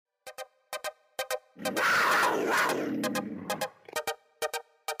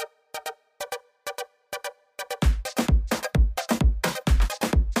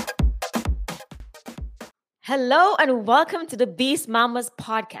Hello and welcome to the Beast Mamas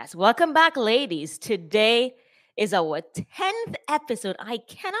podcast. Welcome back, ladies. Today is our 10th episode. I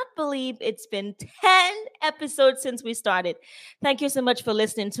cannot believe it's been 10 episodes since we started. Thank you so much for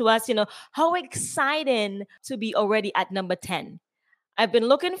listening to us. How exciting to be already at number 10. I've been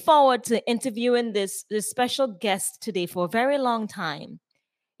looking forward to interviewing this special guest today for a very long time.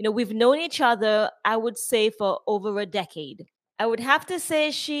 We've known each other, I would say, for over a decade. I would have to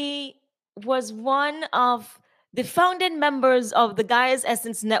say she was one of the founding members of the Gaia's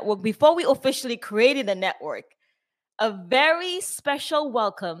Essence Network before we officially created the network. A very special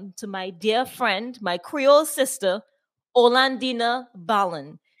welcome to my dear friend, my Creole sister, Orlandina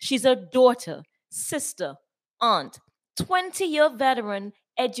Balan. She's a daughter, sister, aunt, 20-year veteran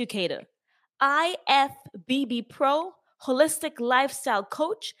educator, IFBB Pro, holistic lifestyle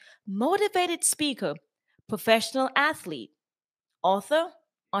coach, motivated speaker, professional athlete, author,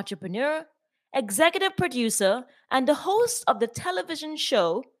 entrepreneur, executive producer, and the host of the television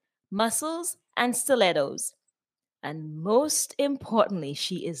show Muscles and Stilettos. And most importantly,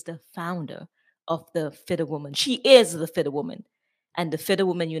 she is the founder of the Fitter Woman. She is the Fitter Woman and the Fitter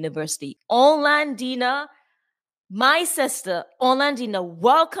Woman University. Orlandina, my sister, Orlandina,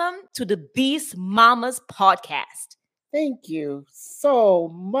 welcome to the Beast Mamas podcast. Thank you so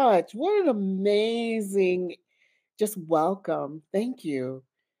much. What an amazing, just welcome. Thank you.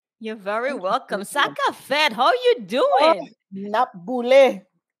 You're very welcome. Saka Fed, how you doing? Napbule.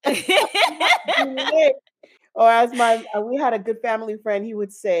 Or as we had a good family friend, he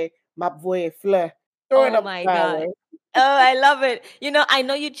would say, Mapvoye fleur. Oh my God. Oh, I love it. I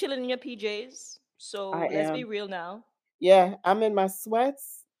know you're chilling in your PJs. So let's be real now. Yeah, I'm in my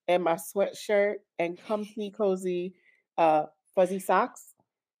sweats and my sweatshirt and comfy, cozy, fuzzy socks.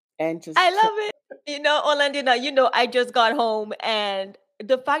 And just I love it. Orlandina, I just got home, and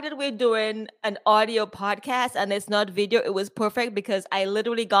the fact that we're doing an audio podcast and it's not video, it was perfect because I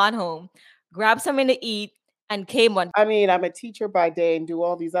literally got home, grabbed something to eat, and came on. I mean, I'm a teacher by day and do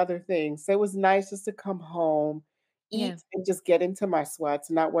all these other things. So it was nice just to come home, eat, and just get into my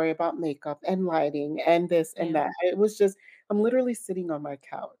sweats, not worry about makeup and lighting and this and that. It was just, I'm literally sitting on my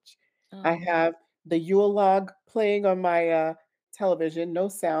couch. I have the Yule log playing on my television, no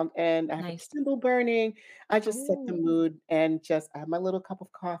sound, and I have a candle burning. I just set the mood and I have my little cup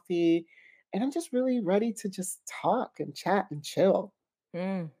of coffee, and I'm just really ready to just talk and chat and chill.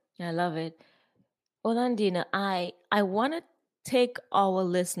 I love it. Orlandina, I want to take our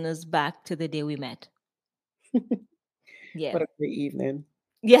listeners back to the day we met. Yeah. What a great evening.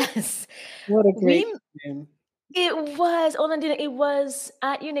 Yes. What a great evening. It was, Orlandina, it was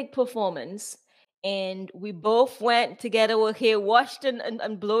at Unique Performance. And we both went together. We're here, washed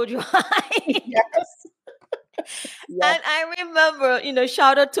and blow dry. Yes. And I remember,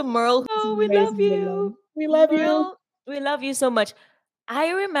 shout out to Merle. Oh, we love you. We love Merle, you. We love you so much. I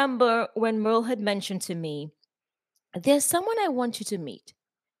remember when Merle had mentioned to me, there's someone I want you to meet.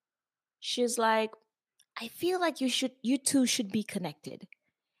 She's like, I feel like you two should be connected.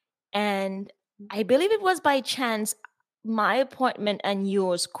 And I believe it was by chance my appointment and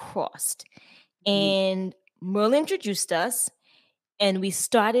yours crossed. And Merle introduced us and we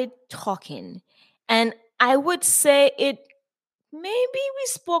started talking. And I would say maybe we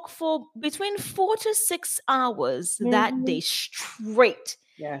spoke for between 4 to 6 hours that day straight.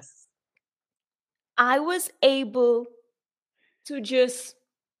 Yes. I was able to just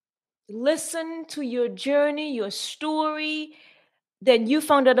listen to your journey, your story. Then you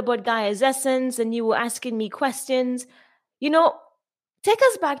found out about Gaia's Essence and you were asking me questions. Take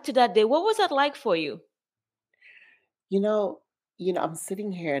us back to that day. What was that like for you? I'm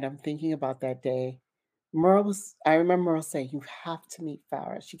sitting here and I'm thinking about that day. I remember Merle saying, you have to meet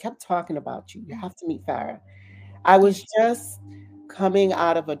Farah. She kept talking about you. You have to meet Farah. I was just coming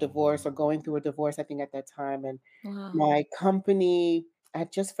out of a divorce or going through a divorce, I think at that time. And my company, I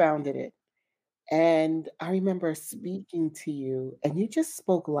just founded it. And I remember speaking to you and you just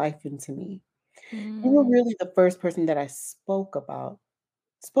spoke life into me. You were really the first person that I spoke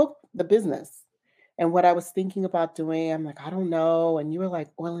the business. And what I was thinking about doing, I'm like, I don't know. And you were like,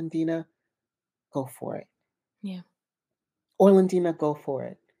 Orlandina, go for it. Yeah. Orlandina, go for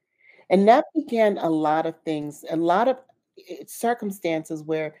it. And that began a lot of things, a lot of circumstances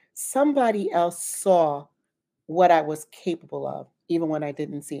where somebody else saw what I was capable of, even when I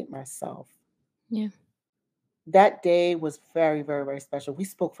didn't see it myself. Yeah. That day was very, very, very special. We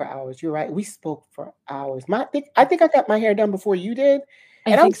spoke for hours. You're right. We spoke for hours. I think I got my hair done before you did.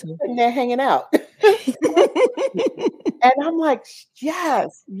 And I was sitting there hanging out. And I'm like,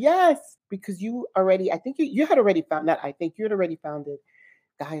 Yes, yes," because you already I think you had already found not I think you had already founded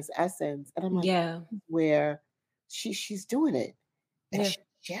Guy's Essence, and I'm like, Yeah. where she's doing it, and Yeah. she's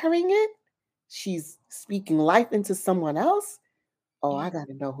sharing it, she's speaking life into someone else. Oh, Yeah. I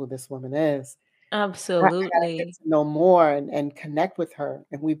gotta know who this woman is. I gotta get Absolutely. to know more and connect with her,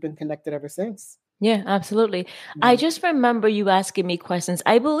 and we've been connected ever since. Yeah, absolutely. I Yeah. just remember you asking me questions.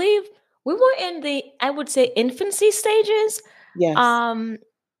 I believe we were in the, I would say, infancy stages. Yes. Um,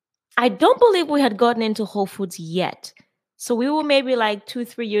 I don't believe we had gotten into Whole Foods yet. So we were maybe like 2,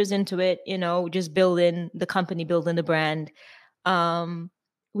 3 years into it, just building the company, building the brand. Um,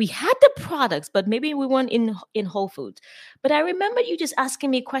 we had the products, but maybe we weren't in Whole Foods. But I remember you just asking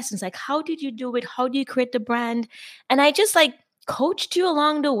me questions like, how did you do it? How do you create the brand? And I just like coached you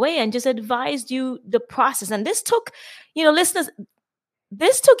along the way and just advised you the process. And this took, listeners,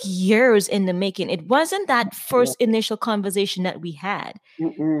 this took years in the making. It wasn't that Yeah. first initial conversation that we had.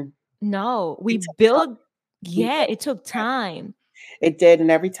 Mm-mm. No, we It took time. built, We yeah, built it took time. it did,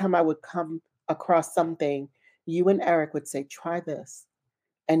 and every time I would come across something, you and Eric would say, "Try this."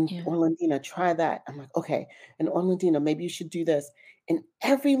 And Yeah, Orlandina, try that. I'm like, okay. And Orlandina, maybe you should do this. And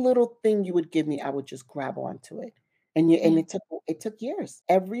every little thing you would give me, I would just grab onto it. And yeah, it took years.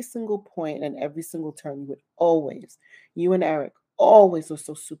 Every single point and every single turn, you would always, you and Eric always were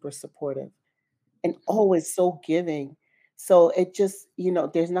so super supportive and always so giving. So it just,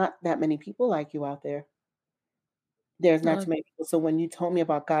 there's not that many people like you out there. There's not uh, too many people. So when you told me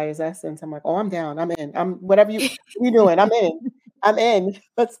about Gaia's Essence, I'm like, oh, I'm down. I'm in. I'm whatever you doing. I'm in. I'm in.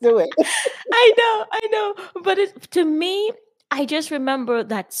 Let's do it. I know. But to me, I just remember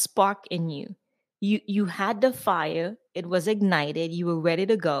that spark in you. You had the fire. It was ignited. You were ready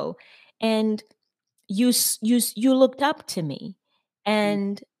to go, and you looked up to me,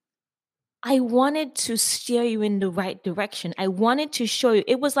 and I wanted to steer you in the right direction. I wanted to show you.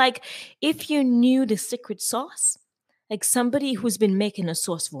 It was like if you knew the secret sauce, like somebody who's been making a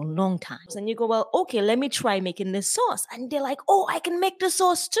sauce for a long time. And you go, well, okay, let me try making this sauce. And they're like, oh, I can make the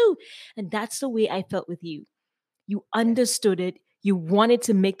sauce too. And that's the way I felt with you. You understood it. You wanted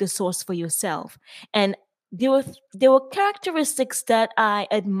to make the sauce for yourself. And there were characteristics that I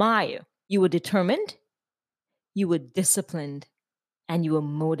admire. You were determined, you were disciplined, and you were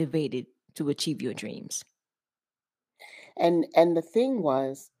motivated to achieve your dreams. And the thing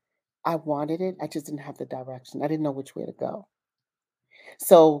was, I wanted it, I just didn't have the direction. I didn't know which way to go.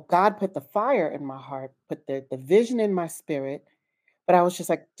 So God put the fire in my heart, put the vision in my spirit, but I was just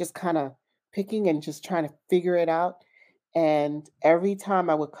like just kind of picking and just trying to figure it out. And every time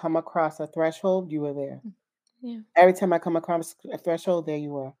I would come across a threshold, you were there. Yeah. Every time I come across a threshold, there you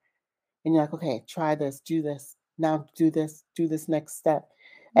were. And you're like, okay, try this, do this. Now do this next step.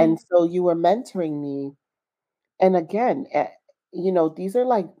 Yeah. And so you were mentoring me. And again, these are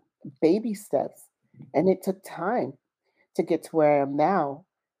like baby steps. And it took time to get to where I am now.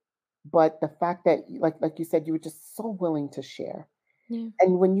 But the fact that, like you said, you were just so willing to share. Yeah.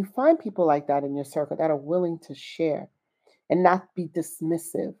 And when you find people like that in your circle that are willing to share and not be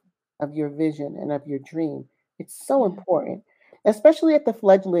dismissive of your vision and of your dream, it's so Yeah. important, especially at the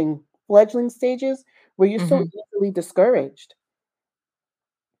fledgling stages where you're so Mhm. easily discouraged.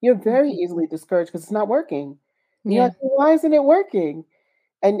 You're very Mhm. easily discouraged because it's not working. And you're Yeah. like, "Well, why isn't it working?"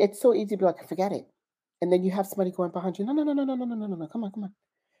 And it's so easy to be like, "Forget it." And then you have somebody going behind you, "No, no, no, no, no, no, no, no, no, no, come on, come on.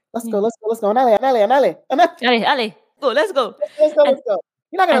 Let's go, Yeah. let's go, let's go. Anale, anale, anale, anale. Ale, ale, go, let's go. Let's go, And let's go.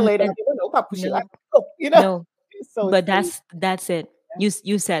 You're not gonna and lay down and here. No, I'll push you out. no, Go, no. So it's But so easy. that's it.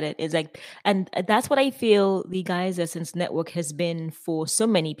 You said it. It's like, and that's what I feel the Guys Essence Network has been for so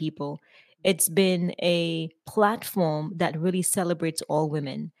many people. It's been a platform that really celebrates all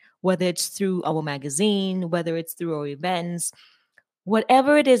women, whether it's through our magazine, whether it's through our events,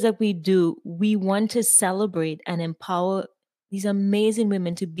 whatever it is that we do, we want to celebrate and empower these amazing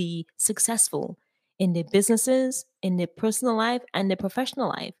women to be successful in their businesses, in their personal life, and their professional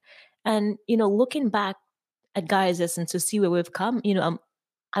life. And looking back at Guys Essence to see where we've come,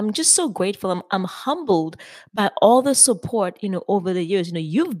 I'm just so grateful. I'm humbled by all the support, over the years.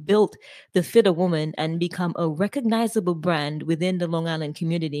 You've built the Fitter Woman and become a recognizable brand within the Long Island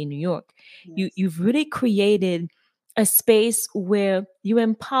community in New York. Yes, You've really created a space where you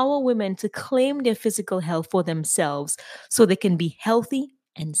empower women to claim their physical health for themselves so they can be healthy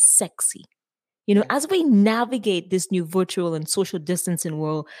and sexy. yes. As we navigate this new virtual and social distancing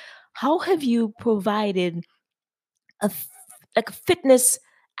world, how have you provided a like fitness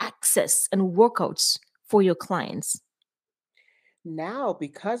access and workouts for your clients? Now,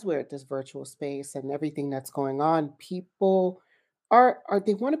 because we're at this virtual space and everything that's going on, people are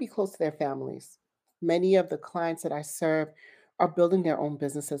they want to be close to their families. many of the clients that I serve are building their own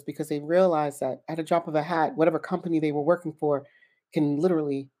businesses because they realize that at a drop of a hat, whatever company they were working for can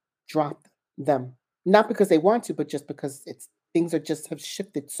literally drop them. Not because they want to, but just because it's things are just have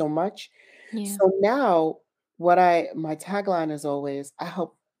shifted so much. Yeah. So now what I my tagline is always I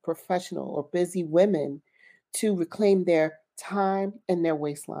help professional or busy women to reclaim their time and their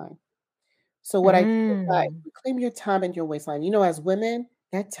waistline. So what I do is I Mm. reclaim your time and your waistline. You know, as women,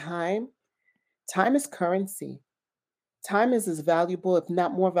 that time is currency. Time is as valuable, if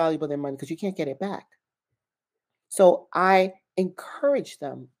not more valuable than money, because you can't get it back. So I encourage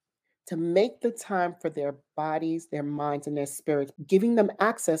them to make the time for their bodies, their minds, and their spirits, giving them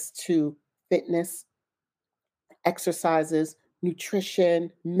access to fitness, exercises,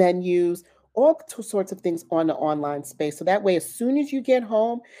 nutrition, menus, sorts of things on the online space. So that way, as soon as you get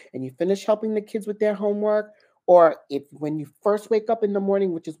home and you finish helping the kids with their homework, or if when you first wake up in the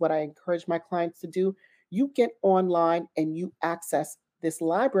morning, which is what I encourage my clients to do, you get online and you access this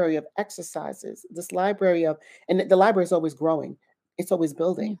library of exercises, this library of, and the library is always growing, it's always Yeah.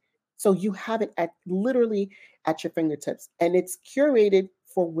 building. So you have it at literally at your fingertips. And it's curated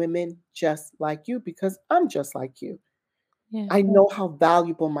for women just like you because I'm just like you. Yeah. I know how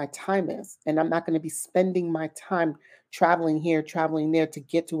valuable my time is, and I'm not going to be spending my time traveling here, traveling there to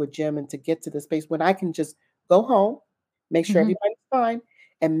get to a gym and to get to the space when I can just go home, make sure Mhm. everybody's fine,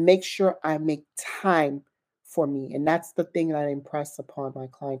 and make sure I make time for me. And that's the thing that I impress upon my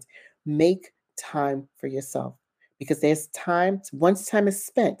clients. Make time for yourself because there's time, once time is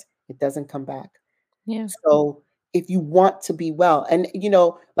spent, it doesn't come back. Yeah. So if you want to be well, and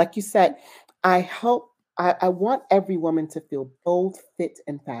like you said, I want every woman to feel bold, fit,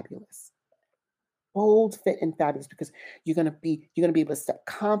 and fabulous. Bold, fit, and fabulous because you're gonna be able to step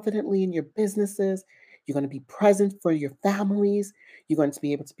confidently in your businesses. You're gonna be present for your families. You're going to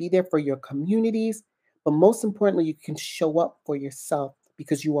be able to be there for your communities. But most importantly, you can show up for yourself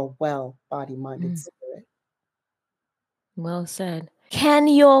because you are well, body, mind, and Mm. spirit. Well said. Can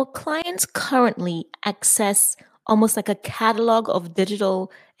your clients currently access almost like a catalog of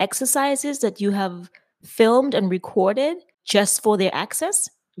digital exercises that you have filmed and recorded just for their access?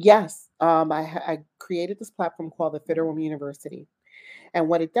 Yes, I created this platform called the Fitter Woman University. And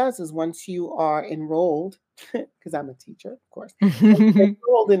what it does is once you are enrolled, because I'm a teacher, of course, once you're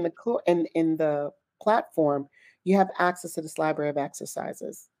enrolled in the platform, you have access to this library of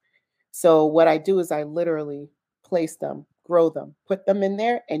exercises. So what I do is I literally place them, grow them, put them in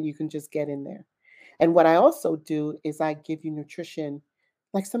there, and you can just get in there. And what I also do is I give you nutrition,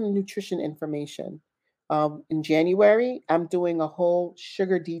 like some nutrition information. In January, I'm doing a whole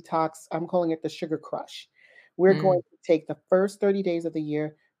sugar detox. I'm calling it the sugar crush. We're going Mm. to take the first 30 days of the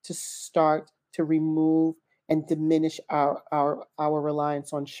year to start to remove and diminish our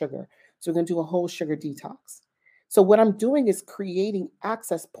reliance on sugar. So we're going to do a whole sugar detox. So what I'm doing is creating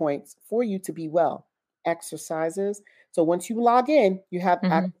access points for you to be well. Exercises. So once you log in, you have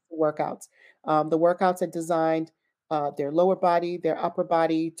Mhm. access to workouts. The workouts are designed their lower body, their upper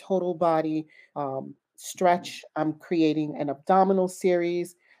body, total body, stretch. I'm creating an abdominal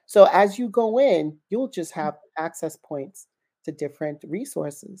series. So as you go in, you'll just have access points to different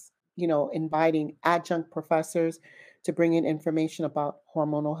resources, inviting adjunct professors to bring in information about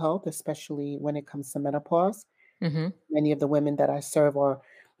hormonal health, especially when it comes to menopause. Mhm. Many of the women that I serve are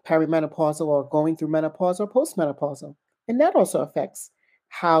perimenopausal or going through menopause or postmenopausal. And that also affects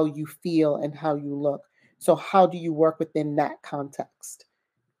how you feel and how you look. So, how do you work within that context?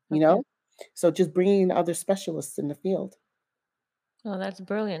 You Okay. know? So, just bringing in other specialists in the field. Oh, that's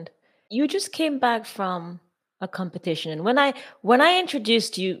brilliant. You just came back from a competition, and when I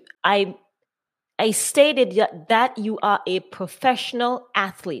introduced you, I stated that you are a professional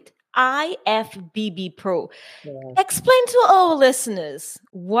athlete, IFBB pro. Yes. Explain to our listeners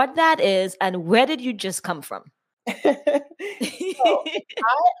what that is and where did you just come from? So,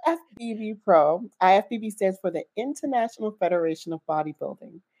 IFBB Pro, IFBB stands for the International Federation of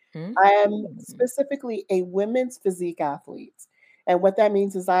Bodybuilding. I am Mm. specifically a women's physique athlete. And what that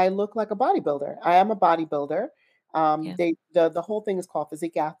means is I look like a bodybuilder. I am a bodybuilder. Yeah. The whole thing is called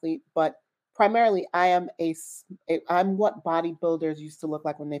physique athlete, but primarily I'm what bodybuilders used to look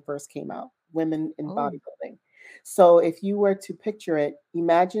like when they first came out, women in Oh. bodybuilding. So if you were to picture it,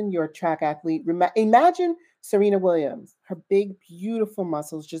 imagine you're a track athlete. Imagine Serena Williams, her big, beautiful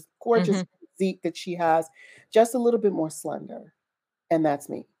muscles, just gorgeous Hmm. physique that she has, just a little bit more slender, and that's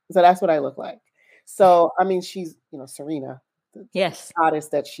me. So that's what I look like. So, I mean, she's, Serena, the Yes. goddess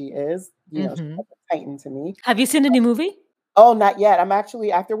that she is, she's Hmm. like a titan to me. Have you seen the new movie? Oh, not yet. I'm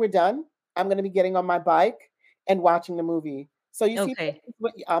actually, after we're done, I'm going to be getting on my bike and watching the movie. So you see, Okay.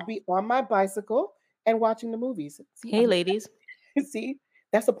 I'll be on my bicycle and watching the movies. See, Hey, ladies. see,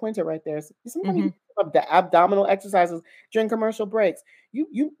 that's a pointer right there. Sometimes you Hmm. do the abdominal exercises during commercial breaks.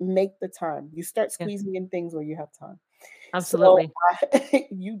 You make the time. You start Yeah, squeezing in things where you have time. So absolutely.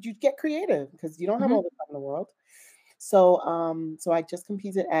 you get creative because you don't have all Hmm. the time in the world. So I just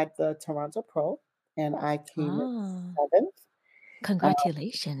competed at the Toronto Pro, and I came in Ah, 7th.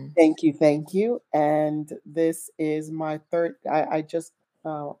 congratulations. Thank you, thank you. And this is my third. I just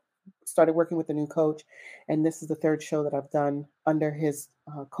uh, started working with a new coach, and this is the third show that I've done under his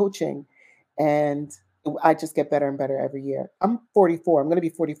coaching, and I just get better and better every year. I'm 44. I'm going to be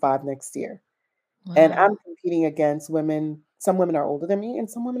 45 next year, and Wow. I'm competing against women. Some women are older than me, and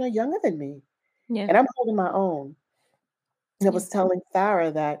some women are younger than me, Yeah, and I'm holding my own. And I yeah. was telling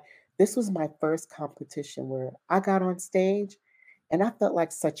Farah that this was my first competition where I got on stage, and I felt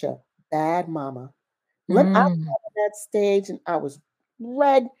like such a bad mama. I got Mm, on that stage and I was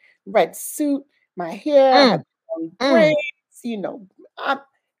red, red suit, my hair, I mm, had long mm. braids, you know, I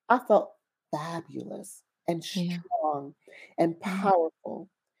I felt fabulous and Yeah, strong and yeah, powerful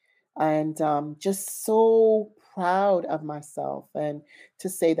and just so proud of myself and to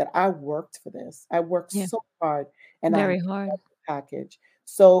say that I worked for this. I worked yeah. so hard and I Very got hard. the package.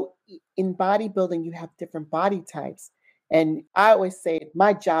 So in bodybuilding, you have different body types. And I always say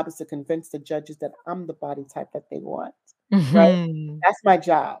my job is to convince the judges that I'm the body type that they want, right? Mhm. That's my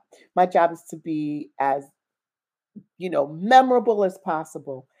job. My job is to be as memorable as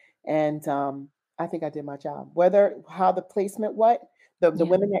possible. And I think I did my job. Whether how the placement, what the Yeah,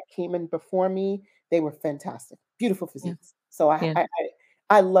 women that came in before me, they were fantastic, beautiful yeah, physiques. So yeah.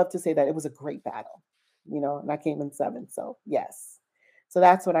 I love to say that it was a great battle, and I came in seventh. So yes, so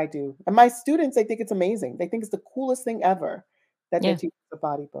that's what I do. And my students, they think it's amazing. They think it's the coolest thing ever that they're Yeah. teaching a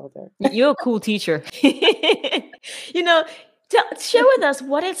bodybuilder. You're a cool teacher. you know, share with us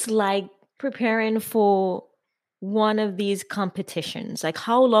what it's like preparing for one of these competitions. Like,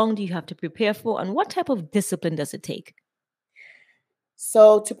 how long do you have to prepare for, and what type of discipline does it take?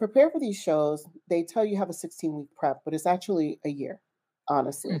 So to prepare for these shows, they tell you have a 16-week prep, but it's actually a year,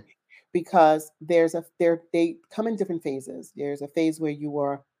 honestly, because they come in different phases. There's a phase where you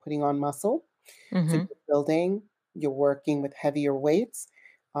are putting on muscle, so Mm-hmm. you're building, you're working with heavier weights.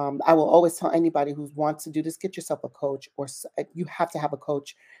 I will always tell anybody who wants to do this, get yourself a coach, or you have to have a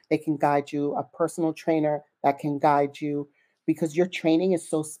coach. They can guide you, a personal trainer that can guide you, because your training is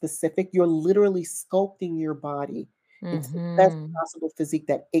so specific. You're literally sculpting your body into the best Mm-hmm. possible physique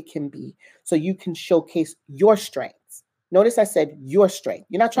that it can be, so you can showcase your strengths. Notice I said your strength.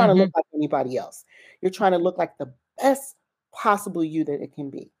 You're not trying to Mm-hmm. look like anybody else. You're trying to look like the best possible you that it can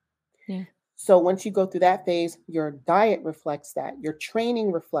be. Yeah. So once you go through that phase, your diet reflects that, your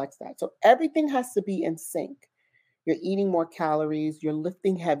training reflects that. So everything has to be in sync. You're eating more calories, you're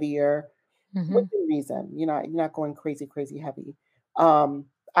lifting heavier Mm-hmm. within reason. You're not going crazy, crazy heavy. Um,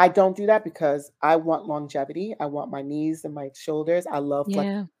 I don't do that because I want longevity. I want my knees and my shoulders. I love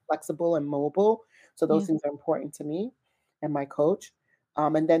Yeah. flexible and mobile. So those Yeah. things are important to me and my coach.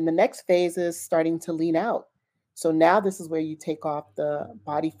 And then the next phase is starting to lean out. So now this is where you take off the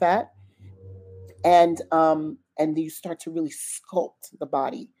body fat and you start to really sculpt the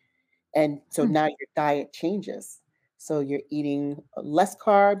body. And so Hmm. now your diet changes. So you're eating less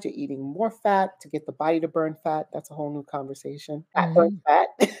carbs, you're eating more fat to get the body to burn fat. That's a whole new conversation. Fat burns Mm-hmm.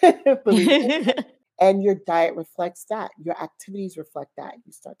 fat, believe it. And your diet reflects that. Your activities reflect that.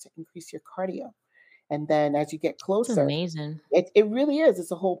 You start to increase your cardio. And then as you get It's closer, amazing. it really is.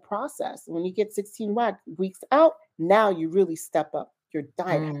 It's a whole process. When you get 16 weeks out, now you really step up. Your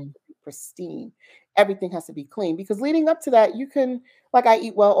diet has Mm. to be pristine. Everything has to be clean because leading up to that, you can, like, I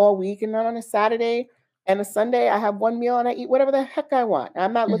eat well all week, and then on a Saturday and a Sunday, I have one meal and I eat whatever the heck I want.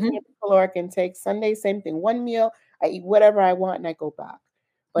 I'm not looking Mm-hmm. at the caloric intake. Sunday, same thing. One meal, I eat whatever I want and I go back.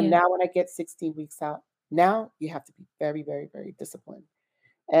 But Yeah. now, when I get 16 weeks out, now you have to be very, very, very disciplined.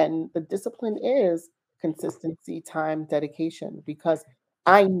 And the discipline is consistency, time, dedication, because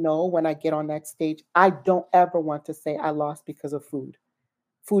I know when I get on that stage, I don't ever want to say I lost because of food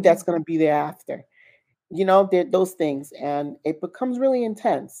Yeah. that's going to be there after. Those things. And it becomes really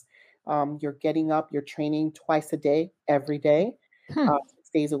intense. You're getting up, you're training twice a day, every day, Hmm. 6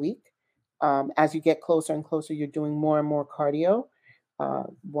 days a week. As you get closer and closer, you're doing more and more cardio.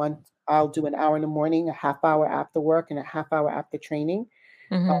 One, I'll do an hour in the morning, a half hour after work, and a half hour after training.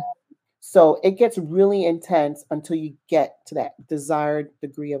 Mm-hmm. So it gets really intense until you get to that desired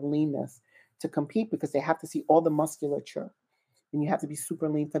degree of leanness to compete because they have to see all the musculature and you have to be super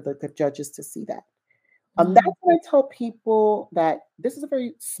lean for the judges to see that. Wow. That's what I tell people that this is a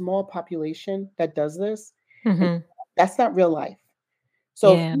very small population that does this, and Mm-hmm. that's not real life.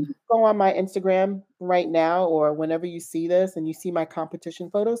 So if Yeah. you go on my Instagram right now or whenever you see this and you see my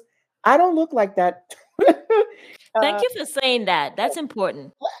competition photos, I don't look like that. Thank uh, you for saying that. That's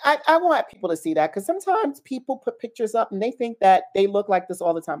important. I want people to see that because sometimes people put pictures up and they think that they look like this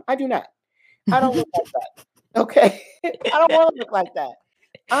all the time. I do not. I don't look like that. Okay. I don't want to look like that.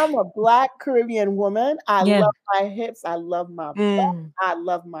 I'm a Black Caribbean woman. I Yeah. love my hips. I love my butt. Mm, I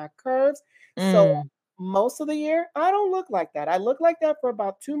love my curves. So mm, most of the year, I don't look like that. I look like that for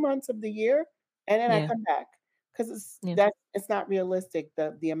about 2 months of the year, and then I yeah. come back because Yeah. it's not realistic,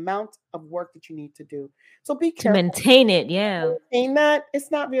 the amount of work that you need to do. So be To careful. maintain it. Yeah. Saying that, it's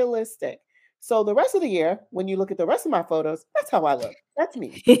not realistic. So the rest of the year, when you look at the rest of my photos, that's how I look. That's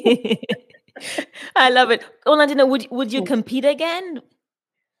me. I love it. Orlandina, would you compete again?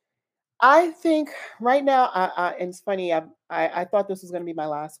 I think right now, and it's funny. I thought this was going to be my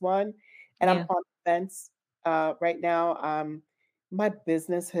last one, and I'm Yeah. on the fence right now. My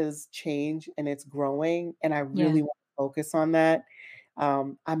business has changed and it's growing, and I Yeah. really want to focus on that.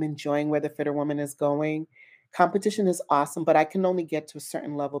 I'm enjoying where the Fitter Woman is going. Competition is awesome, but I can only get to a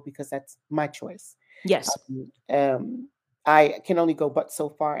certain level because that's my choice. Yes. Um, I can only go but so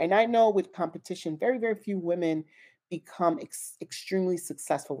far. And I know with competition, very, very few women become extremely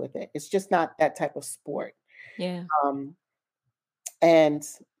successful with it. It's just not that type of sport. Yeah. Um, and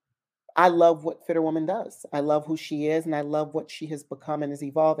I love what Fitter Woman does. I love who she is, and I love what she has become and is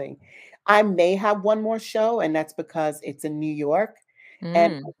evolving. I may have one more show, and that's because it's in New York,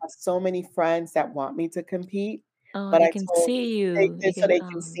 and I Mm. have so many friends that want me to compete, Oh, but they I can told see they you. They did so can they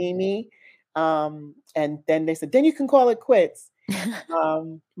can see me, and then they said, "Then you can call it quits."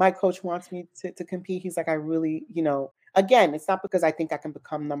 My coach wants me to compete. He's like, I really, again, it's not because I think I can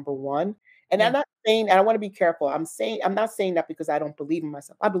become number one. And I'm Yeah. not saying, and I want to be careful. I'm not saying that because I don't believe in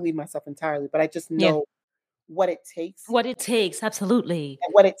myself. I believe myself entirely, but I just Yeah. know what it takes What it takes. Absolutely.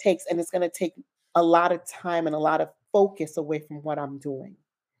 and what it takes. And it's going to take a lot of time and a lot of focus away from what I'm doing.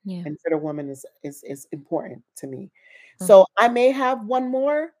 Yeah. And Fit a Woman is important to me. Oh. So I may have one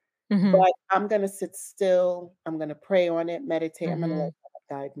more, Mm-hmm. but I'm gonna sit still. I'm gonna pray on it, meditate. I'm gonna Mm-hmm. let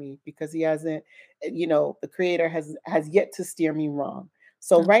God guide me because He hasn't, the Creator has yet to steer me wrong.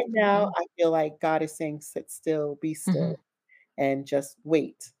 So right now, Absolutely. I feel like God is saying, "Sit still, be Mm-hmm. still, and just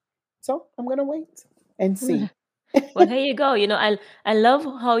wait." So I'm gonna wait and see. Well, here you go. I love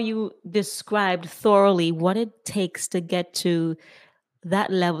how you described thoroughly what it takes to get to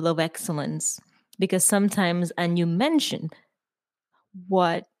that level of excellence. Because sometimes, and you mentioned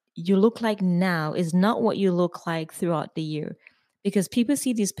what you look like now is not what you look like throughout the year. Because people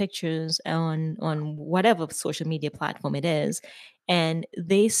see these pictures on whatever social media platform it is, and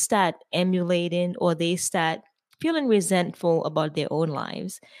they start emulating or they start feeling resentful about their own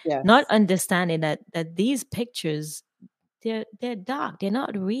lives, not Yes, understanding that these pictures, they're dark, they're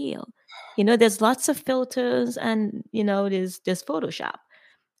not real. There's lots of filters, and there's Photoshop,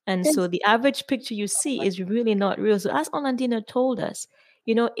 and so it's the average picture you see is really not real. So as Orlandina told us,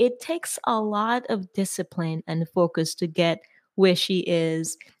 it takes a lot of discipline and focus to get where she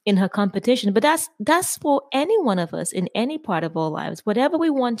is in her competition. But that's for any one of us in any part of our lives. Whatever we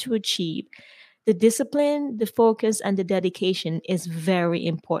want to achieve, the discipline, the focus, and the dedication is very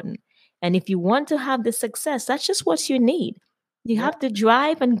important. And if you want to have the success, that's just what you need. You yeah. have to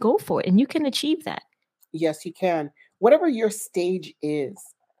drive and go for it, and you can achieve that. Yes, you can. Whatever your stage is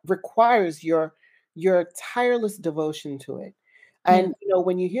requires your tireless devotion to it. Yeah. And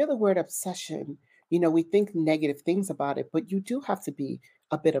when you hear the word obsession, we think negative things about it, but you do have to be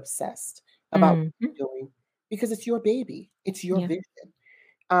a bit obsessed about what Hmm. you're doing because it's your baby. It's your Yeah. vision.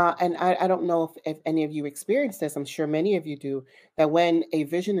 And I don't know if any of you experience this. I'm sure many of you do. That when a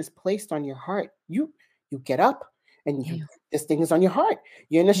vision is placed on your heart, you get up and Yeah. this thing is on your heart.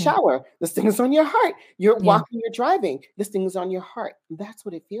 You're in the Yeah. shower. This thing is on your heart. You're Yeah. walking. You're driving. This thing is on your heart. That's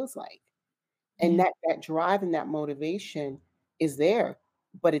what it feels like. And Yeah. that drive and that motivation is there,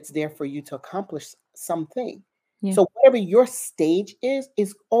 but it's there for you to accomplish something. Yeah. So whatever your stage is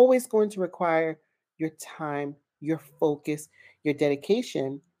always going to require your time, your focus, your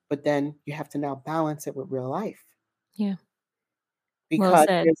dedication, but then you have to now balance it with real life Yeah. Well because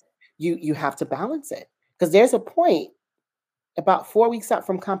said. you have to balance it. Because there's a point about 4 weeks out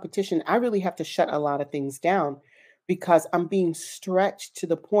from competition, I really have to shut a lot of things down because I'm being stretched to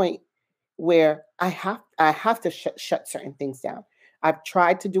the point where I have to shut certain things down. I've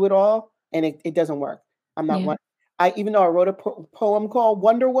tried to do it all and it doesn't work. I'm not Yeah. one. I even though I wrote a poem called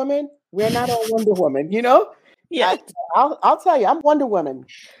Wonder Woman, we're not all Wonder Woman, you know? Yeah. I I'll tell you, I'm Wonder Woman.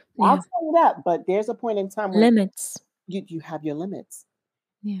 I'll Yeah. tell you that, but there's a point in time where Limits. you have your limits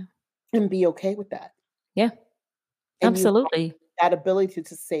Yeah. and be okay with that. Yeah. And you Absolutely. that ability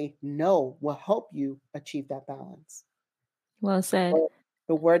to say no will help you achieve that balance. Well said. Or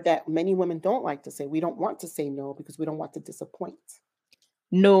the word that many women don't like to say, we don't want to say no because we don't want to disappoint.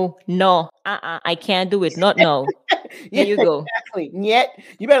 No, no, I can't do it. Not no. There Yeah, you go. exactly. Yet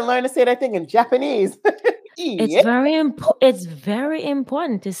you better learn to say that thing in Japanese. It's Yet. very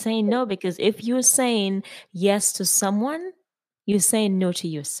important to say no, because if you're saying yes to someone, you're saying no to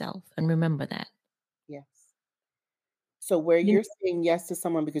yourself. And remember that. Yes. So where You you're saying yes to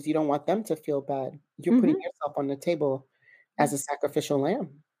someone because you don't want them to feel bad, you're putting Mhm. yourself on the table as a Yes. sacrificial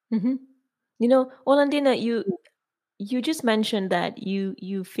lamb. Mhm. Orlandina, you just mentioned that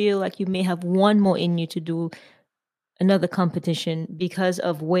you feel like you may have one more in you to do another competition because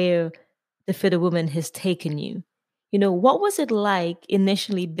of where the Fitter Woman has taken you. What was it like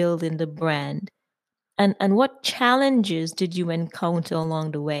initially building the brand, and what challenges did you encounter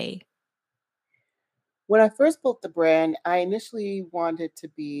along the way? When I first built the brand, I initially wanted to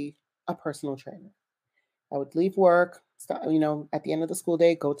be a personal trainer. I would leave work, at the end of the school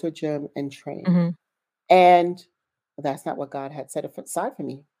day, go to a gym and train. Mhm. And that's not what God had set aside for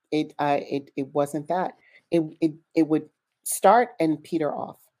me. It wasn't that. It would start and peter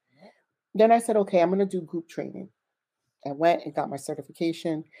off. Then I said, okay, I'm going to do group training. I went and got my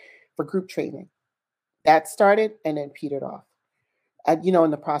certification for group training. That started and then petered off. In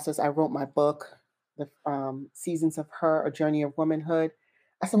the process, I wrote my book, The Seasons of Her, A Journey of Womanhood.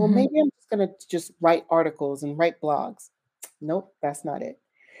 I said, well, Mhm. maybe I'm just going to just write articles and write blogs. Nope, that's not it.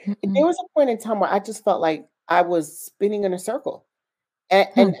 And there Mm-mm. was a point in time where I just felt like I was spinning in a circle, and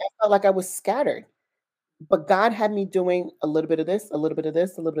Hmm. I felt like I was scattered. But God had me doing a little bit of this, a little bit of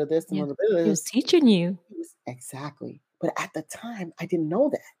this, a little bit of this, and a Yeah. little bit of He was this. teaching you. Exactly. But at the time, I didn't know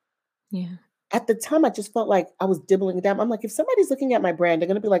that. Yeah. At the time, I just felt like I was dibbling it down. I'm like, if somebody's looking at my brand, they're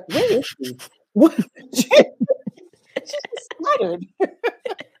gonna be like, "Where is she? What? She she's just scattered."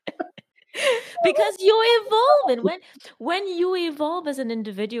 Because you're evolving. When you evolve as an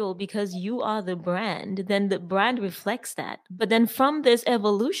individual because you are the brand, then the brand reflects that. But then from this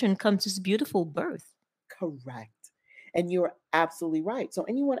evolution comes this beautiful birth. Correct. And you're absolutely right. So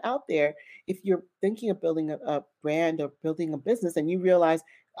anyone out there, if you're thinking of building a brand or building a business and you realize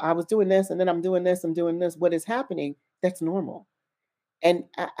I was doing this and then I'm doing this, what is happening? That's normal. And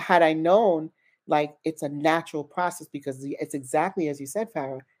had I known, like it's a natural process because it's exactly as you said,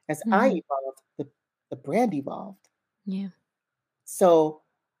 Farah, as I Mhm. evolved, the brand evolved. Yeah. So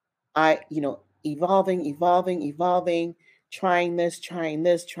evolving, trying this, trying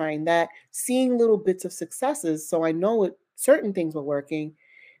that, seeing little bits of successes. So I know certain things were working.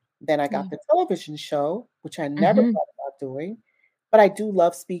 Then I got Yeah. the television show, which I never Mhm. thought about doing, but I do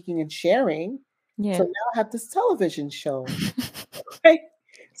love speaking and sharing. So Yeah. now I have this television show, right?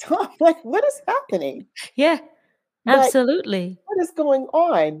 So I'm like, what is happening? Yeah. But Absolutely. what is going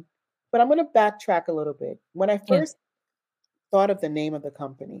on? But I'm going to backtrack a little bit. When I Yeah. first thought of the name of the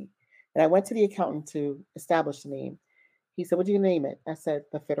company, and I went to the accountant to establish the name, he said, "What do you name it?" I said,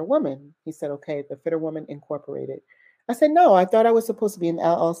 "The Fitter Woman." He said, "Okay, The Fitter Woman Incorporated." I said, "No, I thought I was supposed to be an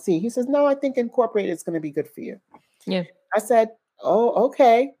LLC." He says, "No, I think Incorporated is going to be good for you." Yeah. I said, "Oh,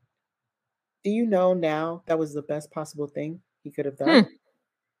 okay." Do you know now that was the best possible thing he could have Hmm. done?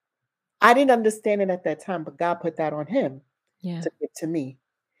 I didn't understand it at that time, but God put that on him Yeah. to give to me.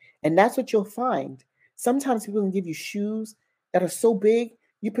 And that's what you'll find. Sometimes people can give you shoes that are so big,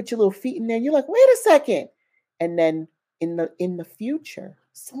 you put your little feet in there, and you're like, wait a second. And then in the future,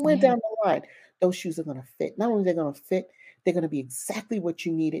 somewhere Yeah. down the line, those shoes are gonna fit. Not only they're gonna fit, they're gonna be exactly what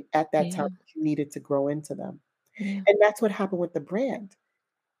you needed at that time, Yeah. what you needed to grow into them. Yeah. And that's what happened with the brand.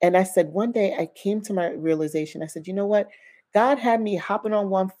 And I said, one day I came to my realization. I said, you know what? God had me hopping on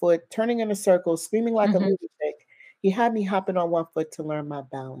one foot, turning in a circle, screaming like a Mhm. lunatic. He had me hopping on one foot to learn my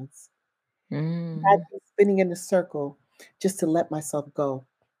balance. Had Mm. me spinning in a circle just to let myself go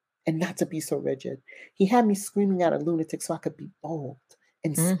and not to be so rigid. He had me screaming at a lunatic so I could be bold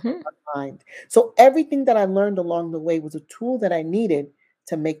and speak Mhm. my mind. So everything that I learned along the way was a tool that I needed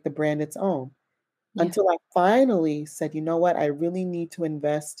to make the brand its own. Yeah. Until I finally said, you know what, I really need to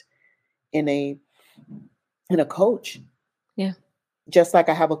invest in a coach. Yeah. Just like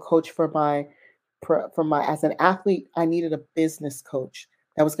I have a coach for my as an athlete, I needed a business coach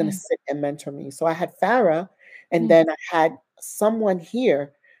that was gonna Yeah. sit and mentor me. So I had Farah, and Yeah. then I had someone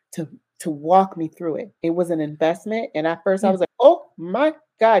here to walk me through it. It was an investment, and at first I Yeah. was like, "Oh my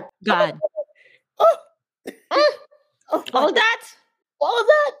god. How much? God. Oh, Mm. oh my All god. that? All of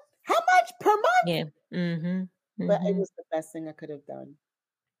that? How much per month?" Yeah. Mhm. But it Mhm. was the best thing I could have done.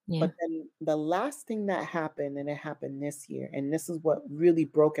 Yeah. But then the last thing that happened, and it happened this year, and this is what really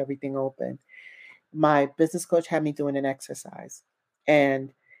broke everything open. My business coach had me doing an exercise.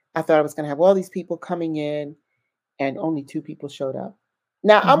 And I thought I was going to have all these people coming in, and only 2 people showed up.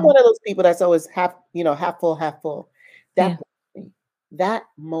 Now, I'm Mhm. one of those people that's always half, half full, half full. That Yeah. broke me. That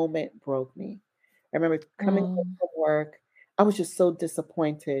moment broke me. I remember coming home Oh, from work. I was just so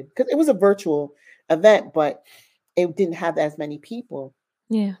disappointed because it was a virtual event, but it didn't have as many people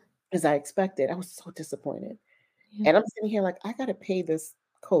yeah. as I expected. I was so disappointed. Yeah. And I'm sitting here like, I gotta pay this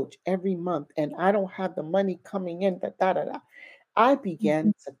coach every month, and I don't have the money coming in. Da, da, da, da. I began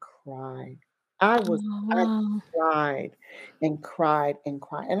Mhm. to cry. I was, Oh, I wow. cried and cried and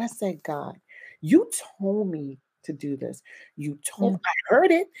cried. And I said, God, you told me to do this. You told, Yeah. I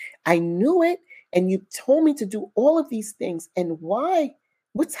heard it, I knew it, and you told me to do all of these things. And why?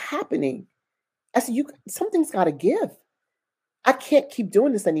 What's happening? I said, something's got to give. I can't keep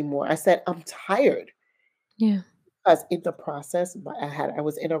doing this anymore. I said, I'm tired. Yeah. Because in the process, I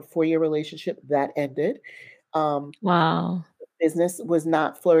was in a 4-year relationship that ended. Um, Wow. business was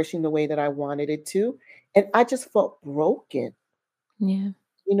not flourishing the way that I wanted it to, and I just felt broken, Yeah.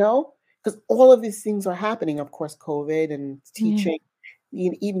 you know, because all of these things are happening. Of course, COVID and Yeah. teaching,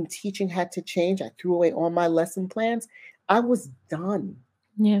 even teaching had to change. I threw away all my lesson plans. I was done.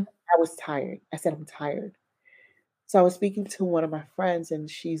 Yeah. I was tired. I said, I'm tired. So I was speaking to one of my friends, and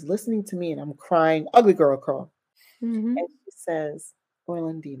she's listening to me, and I'm crying, ugly girl crawl. Mhm. And she says,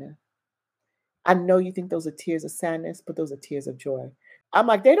 Orlandina, I know you think those are tears of sadness, but those are tears of joy. I'm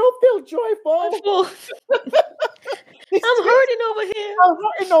like, they don't feel joyful. Joyful. These I'm tears hurting over here. are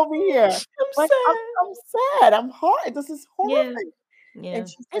hurting over here. I'm Like, sad. I'm sad. I'm hard. This is Yeah. horrific. Yeah. And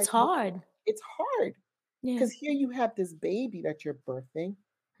she's It's like, "Well, hard. it's hard Yeah. because here you have this baby that you're birthing,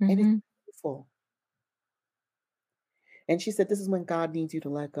 and it's Mhm. beautiful." And she said, "This is when God needs you to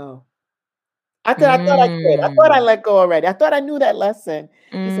let go." I thought I did. I thought I Mm. let go already. I thought I knew that lesson.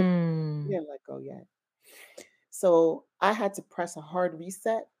 He said, "You Mm. didn't let go yet." So I had to press a hard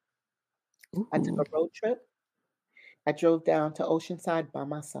reset. I took Ooh. a road trip. I drove down to Oceanside by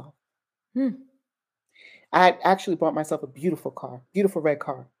myself. Hmm. I actually bought myself a beautiful car, beautiful red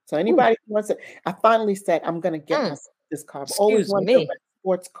car. So Ooh. anybody who wants it, I finally said, I'm gonna get Mm. myself this car. I've always Excuse wanted a me. red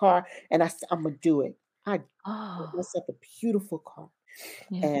sports car, and I'm gonna do it. I bought Oh. myself a beautiful car,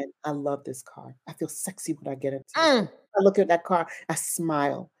 Yeah. and I love this car. I feel sexy when I get into this car. Mm. I look at that car, I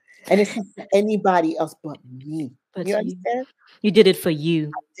smile, and it's not for anybody else but me. You But you understand? you did it for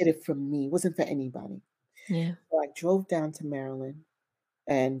you. Did it for me. It wasn't for anybody. Yeah. So I drove down to Maryland.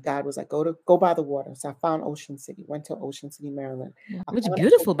 And God was like, go by the water. So I found Ocean City, went to Ocean City, Maryland. Yeah. I Which is found a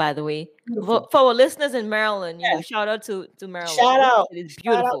beautiful, by the way. beautiful. For our listeners in Maryland, Yeah. shout out to Maryland. Shout out. It is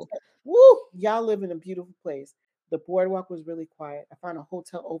Shout out beautiful. to woo! Y'all live in a beautiful place. The boardwalk was really quiet. I found a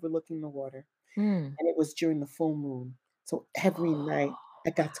hotel overlooking the water, Mm. and it was during the full moon. So every night Oh, I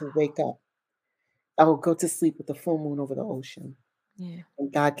got to wake up. I would go to sleep with the full moon over the ocean. yeah.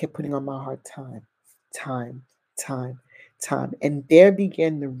 And God kept putting on my heart time, time, time. And there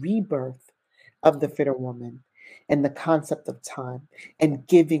began the rebirth of the fitter woman and the concept of time and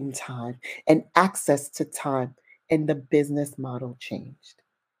giving time and access to time. And the business model changed.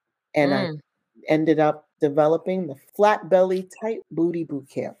 And I Mm. ended up developing the flat belly tight booty boot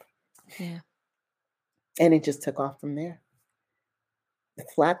camp. Yeah. And it just took off from there. The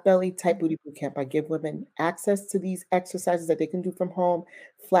flat belly type Mm. booty boot camp. I give women access to these exercises that they can do from home,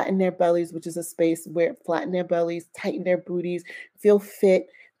 flatten their bellies, which is a space where flatten their bellies, tighten their booties, feel fit,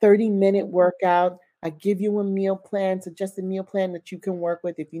 30-minute workout. I give you a meal plan, suggest a meal plan that you can work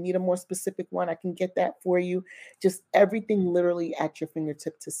with. If you need a more specific one, I can get that for you. Just everything literally at your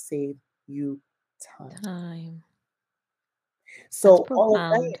fingertip to save you time. Time. That's So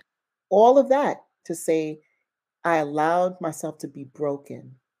profound. all of that to say, I allowed myself to be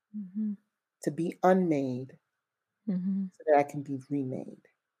broken, Mhm. to be unmade, Mhm. so that I can be remade.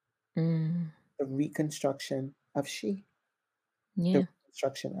 Mm. The reconstruction of the Yeah.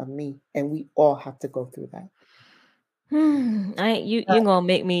 reconstruction of me. And we all have to go through that. You gonna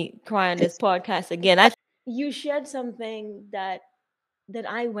make me cry on this podcast again. You shared something that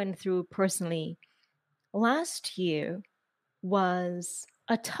I went through personally. Last year was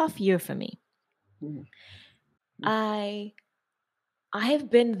a tough year for me. Mm, mm, I I have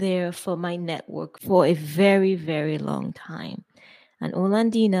been there for my network for a very, very long time. And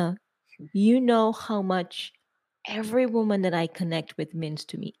Orlandina, mm. you know how much every woman that I connect with means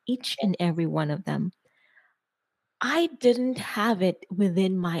to me, each and every one of them. I didn't have it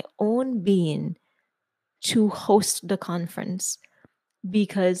within my own being to host the conference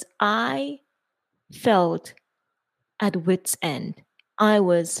because I felt at wit's end. I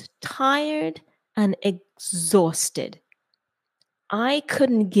was tired and exhausted. I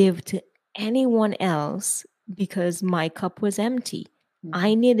couldn't give to anyone else because my cup was empty.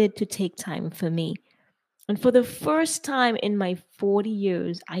 I Mhm. needed to take time for me. And for the first time in my 40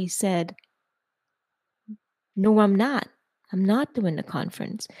 years, I said, no, I'm not. I'm not doing the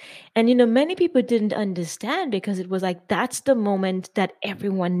conference. And many people didn't understand because it was like that's the moment that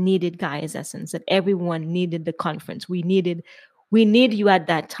everyone needed Gaia's essence, that everyone needed the conference. We need you at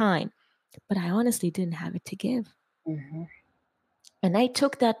that time. But I honestly didn't have it to give. Mhm. And I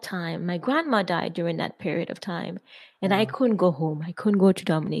took that time. My grandma died during that period of time, and I Wow. couldn't go home. I couldn't go to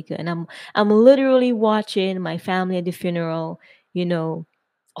Dominica, and I'm literally watching my family at the funeral, you know,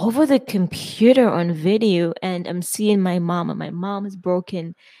 over the computer on video, and I'm seeing my mom, and my mom is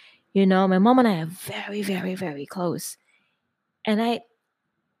broken. My mom and I are very, very, very close, and I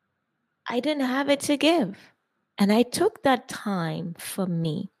didn't have it to give, and I took that time for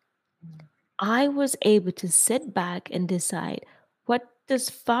me. Mm. I was able to sit back and decide, what does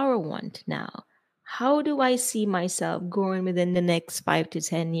Farah want now? How do I see myself growing within the next 5 to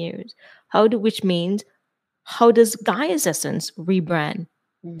 10 years? Which means, how does Gaia's Essence rebrand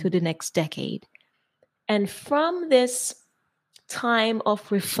to Mm. the next decade? And from this time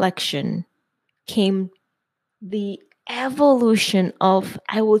of reflection came the evolution of,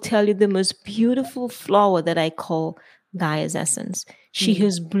 I will tell you, the most beautiful flower that I call Gaia's Essence. She Mm.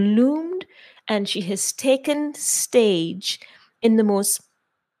 has bloomed and she has taken stage in the most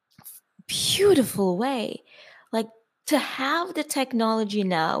beautiful way. Like, to have the technology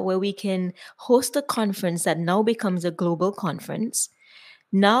now where we can host a conference that now becomes a global conference.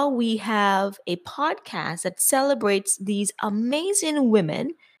 Now we have a podcast that celebrates these amazing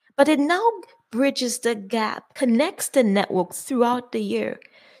women, but it now bridges the gap, connects the network throughout the year.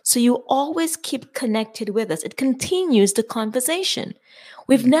 So you always keep connected with us. It continues the conversation.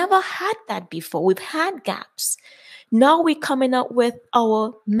 We've Mm. never had that before. We've had gaps. Now we're coming out with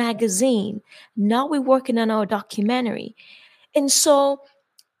our magazine. Now we're working on our documentary. And so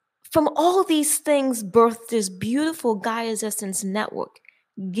from all these things birthed this beautiful Gaia's Essence network,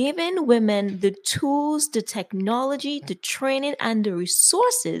 giving women the tools, the technology, the training, and the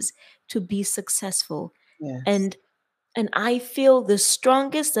resources to be successful. Yes. And and I feel the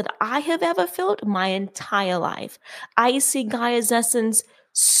strongest that I have ever felt my entire life. I see Gaia's Essence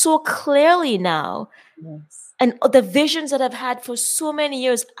so clearly now, Yes. and the visions that I've had for so many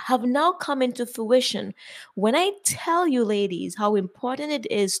years have now come into fruition. When I tell you, ladies, how important it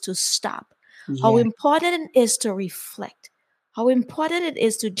is to stop, how Yeah. important it is to reflect, how important it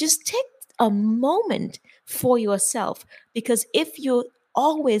is to just take a moment for yourself. Because if you're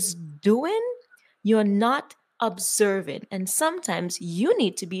always doing, you're not observing. And sometimes you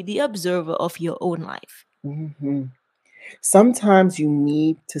need to be the observer of your own life. Mhm. Sometimes you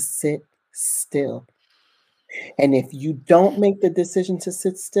need to sit still. And if you don't make the decision to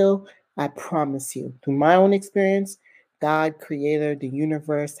sit still, I promise you, through my own experience, God, creator, the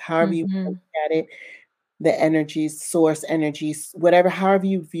universe, however you look Hmm. at it, the energies, source energies, whatever, however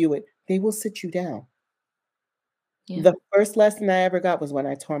you view it, they will sit you down. Yeah. The first lesson I ever got was when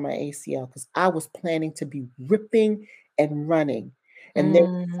I tore my ACL because I was planning to be ripping and running. And there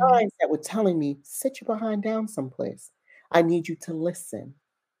were Mm, signs that were telling me, sit your behind down someplace. I need you to listen.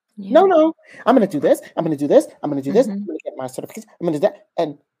 No, yeah. no, I'm gonna do this. I'm gonna do this. I'm gonna do this. I'm Hmm. gonna get my certificates. I'm gonna do that.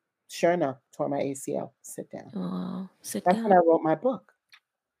 And sure enough, tore my ACL. Sit down. Oh, sit That's when I down. wrote my book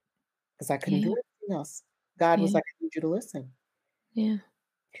because I couldn't do Yeah. anything else. God was Yeah. like, I need you to listen. Yeah.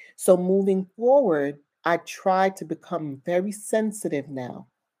 So moving forward, I try to become very sensitive now.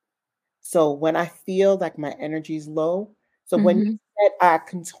 So when I feel like my energy is low, so when you Hmm. said I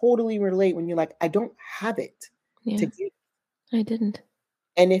can totally relate when you're like, I don't have it to Yeah. give. I didn't.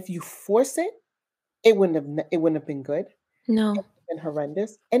 And if you force it, it wouldn't have been good. No. Been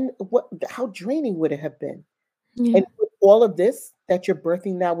horrendous. And how draining would it have been? Yeah. And with all of this that you're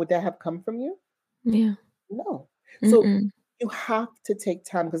birthing now, would that have come from you? Yeah. No. So Mm-mm. you have to take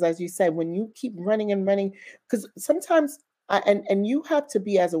time because as you said, when you keep running and running, because sometimes and you have to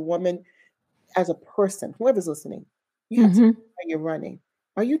be as a woman, as a person, whoever's listening, you have to Mm-hmm. while you're running.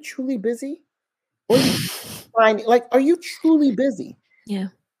 Are you truly busy? Or are you finding like are you truly busy? Yeah.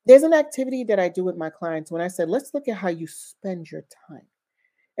 There's an activity that I do with my clients when I said, let's look at how you spend your time.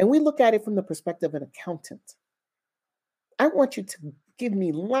 And we look at it from the perspective of an accountant. I want you to give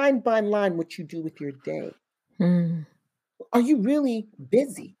me line by line what you do with your day. Mm. Are you really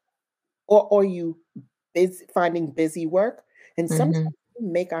busy? Or are you busy finding busy work? And sometimes Mm-hmm.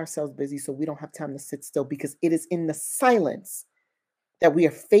 we make ourselves busy so we don't have time to sit still because it is in the silence that we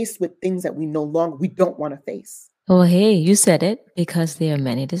are faced with things that we don't want to face. Well, hey, you said it, because there are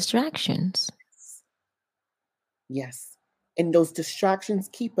many distractions. Yes. And those distractions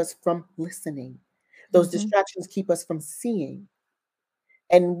keep us from listening. Those Mm-hmm. distractions keep us from seeing.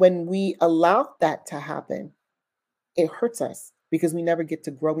 And when we allow that to happen, it hurts us because we never get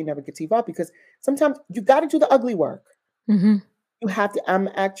to grow, we never get to evolve because sometimes you got to do the ugly work. Mhm. You have to.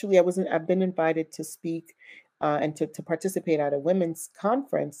 I've been invited to speak and to participate at a women's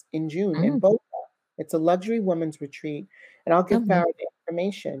conference in June in Mm. Boca. It's a luxury women's retreat, and I'll give Lovely. Farrah the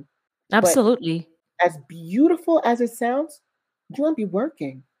information. But Absolutely. as beautiful as it sounds, you won't be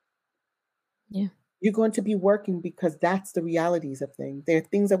working. Yeah. You're going to be working because that's the realities of things. There are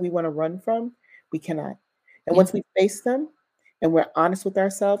things that we want to run from, we cannot. And Yeah. once we face them and we're honest with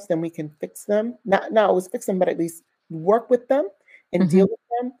ourselves, then we can fix them. Not always fix them, but at least work with them and deal Mhm. with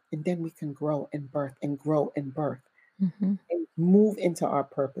them. And then we can grow and birth and grow and birth Mhm. and move into our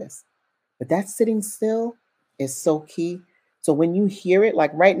purpose. But that sitting still is so key. So when you hear it,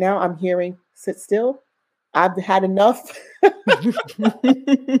 like right now, I'm hearing sit still. I've had enough.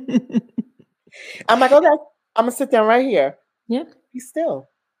 I'm like, okay, I'm gonna sit down right here. Yeah. Be still.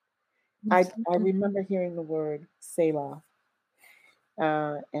 I Absolutely. remember hearing the word Selah,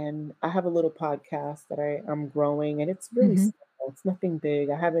 and I have a little podcast that I'm growing, and it's really Mhm. simple. It's nothing big.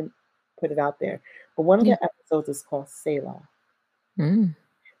 I haven't put it out there, but one of Yeah. the episodes is called Selah. Mm.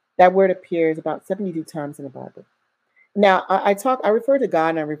 That word appears about 72 times in the Bible. Now, I refer to God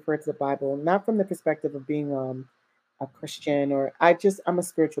and I refer to the Bible, not from the perspective of being a Christian or I'm a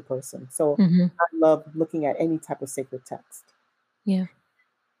spiritual person. So Mhm. I love looking at any type of sacred text. Yeah.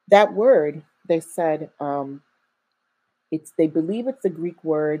 That word, they said, they believe it's a Greek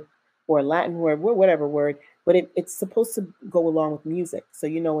word or a Latin word, whatever word, but it's supposed to go along with music. So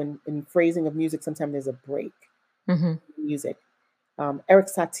in phrasing of music, sometimes there's a break Mhm. in music. Eric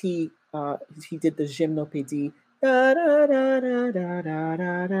Satie, he did the gymnopédie. Da, da, da, da, da, da,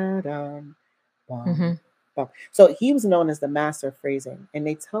 da, da, da, bum, Mhm. bum. So he was known as the master of phrasing, and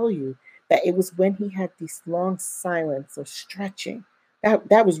they tell you that it was when he had these long silence or stretching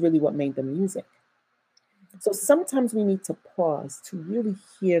that was really what made the music. So sometimes we need to pause to really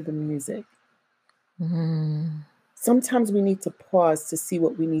hear the music. Mm. Sometimes we need to pause to see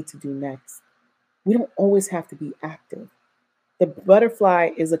what we need to do next. We don't always have to be active. The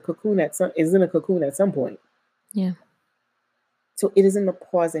butterfly is in a cocoon at some point. Yeah. So it is in the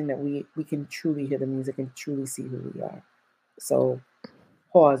pausing that we can truly hear the music and truly see who we are. So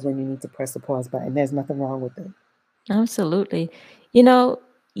pause when you need to press the pause button. There's nothing wrong with it. Absolutely. You know,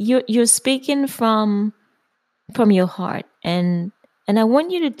 you're speaking from your heart, and I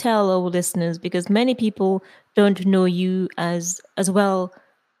want you to tell our listeners, because many people don't know you as well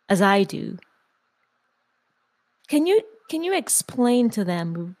as I do. Can you explain to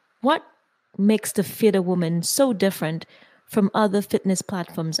them what makes the fitter woman so different from other fitness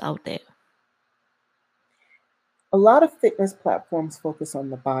platforms out there? A lot of fitness platforms focus on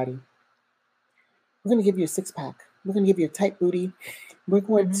the body. We're going to give you a six pack. We're going to give you a tight booty. We're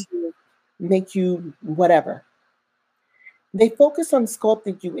going Mhm. to make you whatever. They focus on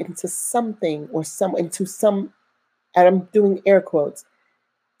sculpting you into something or into some, and I'm doing air quotes,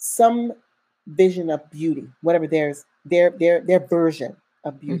 some vision of beauty, whatever their version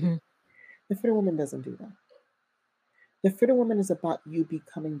of beauty. Mhm. The fitter woman doesn't do that. The fitter woman is about you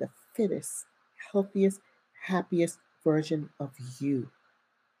becoming the fittest, healthiest, happiest version of you.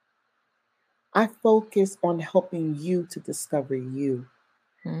 I focus on helping you to discover you,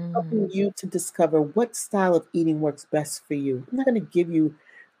 helping Mm. you to discover what style of eating works best for you. I'm not going to give you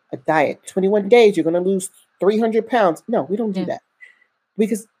a diet. 21 days, you're going to lose 300 pounds. No, we don't do Yeah. that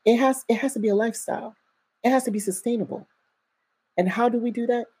because it has to be a lifestyle. It has to be sustainable. And how do we do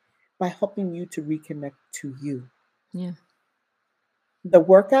that? By helping you to reconnect to you. Yeah. The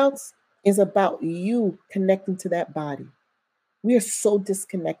workouts is about you connecting to that body. We are so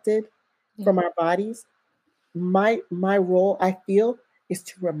disconnected Yeah. from our bodies. My role, I feel, is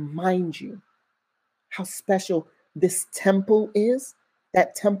to remind you how special this temple is.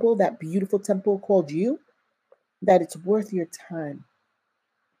 That temple, that beautiful temple called you, that it's worth your time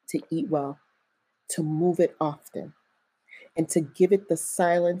to eat well, to move it often, and to give it the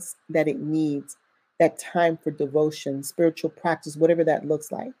silence that it needs, that time for devotion, spiritual practice, whatever that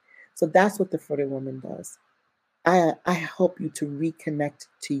looks like. So that's what the Fruited Woman does. I help you to reconnect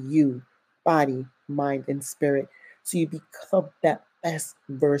to you, body, mind, and spirit, so you become that best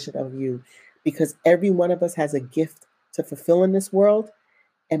version of you. Because every one of us has a gift to fulfill in this world,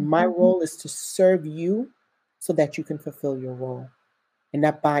 and my Mhm. role is to serve you so that you can fulfill your role. And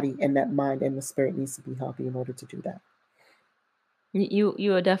that body and that mind and the spirit needs to be healthy in order to do that.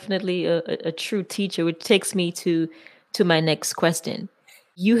 You are definitely a true teacher, which takes me to my next question.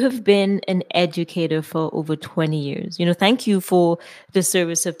 you have been an educator for over 20 years. Thank you for the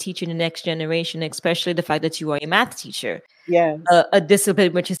service of teaching the next generation, especially the fact that you are a math teacher, Yes. a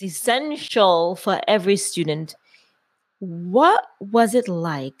discipline which is essential for every student. What was it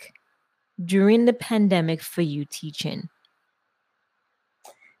like during the pandemic for you teaching?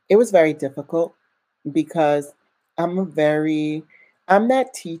 It was very difficult because I'm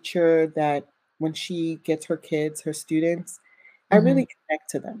that teacher that when she gets her kids, her students, I Hmm. really connect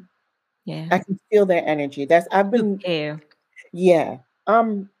to them. Yeah. I can feel their energy. I've You been care. Yeah,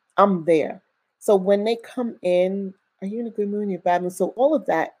 I'm there. So when they come in, are you in a good mood? You're bad mood. So all of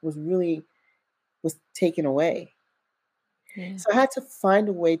that was taken away. Yeah. So I had to find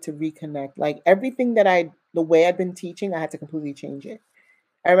a way to reconnect. Like everything the way I'd been teaching, I had to completely change it.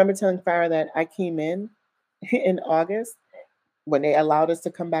 I remember telling Farah that I came in in August when they allowed us to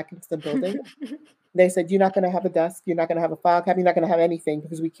come back into the building. They said, "You're not going to have a desk. You're not going to have a file cabinet. You're not going to have anything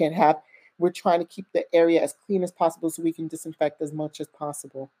because we can't have. We're trying to keep the area as clean as possible so we can disinfect as much as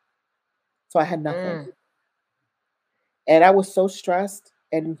possible." So I had nothing. Mm. And I was so stressed.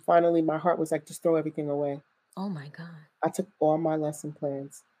 And finally, my heart was like, just throw everything away. Oh my God. I took all my lesson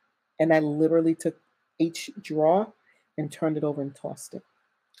plans and I literally took each drawer and turned it over and tossed it.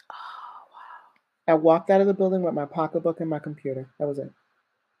 Oh, I walked out of the building with my pocketbook and my computer. That was it.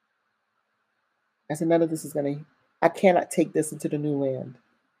 I said, none of this is going to, I cannot take this into the new land.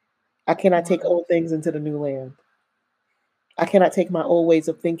 I cannot take wow. old things into the new land. I cannot take my old ways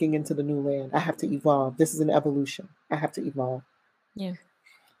of thinking into the new land. I have to evolve. This is an evolution. I have to evolve. Yeah.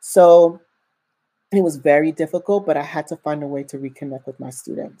 So it was very difficult, but I had to find a way to reconnect with my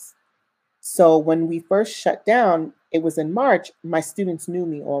students. So when we first shut down, it was in March, my students knew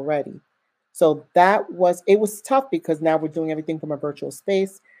me already. So it was tough because now we're doing everything from a virtual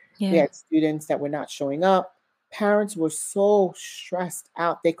space. We Yeah. had students that were not showing up. Parents were so stressed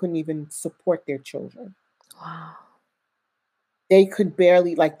out, they couldn't even support their children. Wow. They could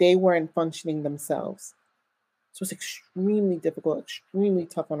barely, like, they weren't functioning themselves. So it's extremely difficult, extremely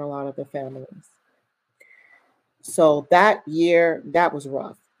tough on a lot of the families. So that year, that was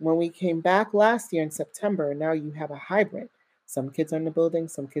rough. When we came back last year in September, now you have a hybrid. Some kids are in the building,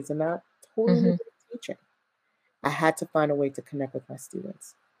 some kids are not. Totally new Hmm. way of teaching. I had to find a way to connect with my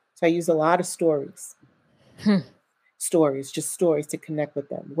students. So I used a lot of just stories to connect with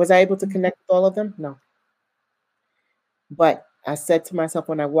them. Was I able to connect with all of them? No. But I said to myself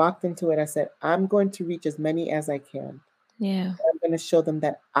when I walked into it, I said, I'm going to reach as many as I can. Yeah. I'm going to show them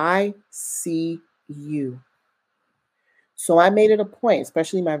that I see you. So I made it a point,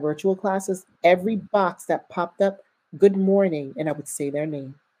 especially my virtual classes, every box that popped up, good morning, and I would say their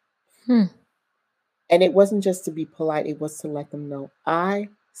name. Hmm. And it wasn't just to be polite, it was to let them know, I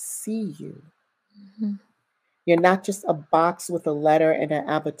see you. Mhm. You're not just a box with a letter and an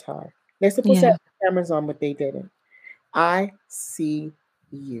avatar. They're supposed to Yeah. have cameras on, but they didn't. I see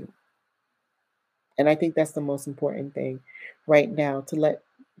you. And I think that's the most important thing right now to let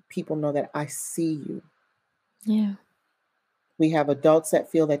people know that I see you. Yeah. We have adults that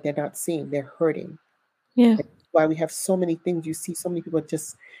feel that they're not seen, they're hurting. Yeah. That's why we have so many things. You see so many people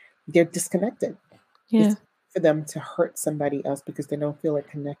they're disconnected. Yeah. It's for them to hurt somebody else because they don't feel a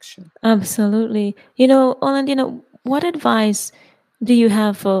connection. Absolutely. Orlandina, what advice do you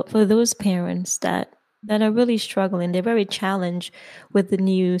have for those parents that are really struggling? They're very challenged with the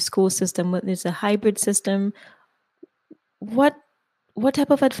new school system. It's a hybrid system. What what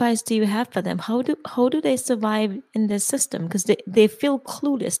type of advice do you have for them? How do they survive in this system? Because they feel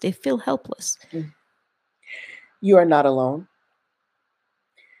clueless. They feel helpless. Mm. You are not alone.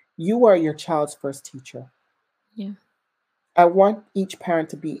 You are your child's first teacher. Yeah. I want each parent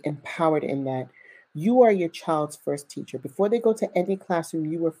to be empowered in that. You are your child's first teacher. Before they go to any classroom,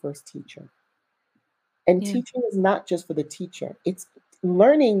 you were first teacher. And Yeah. teaching is not just for the teacher. It's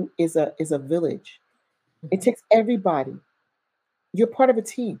learning is a village. It takes everybody. You're part of a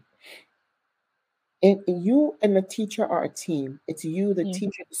team. And you and the teacher are a team. It's you, the Yeah.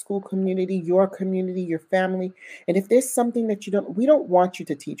 teacher, the school community, your family. And if there's something that we don't want you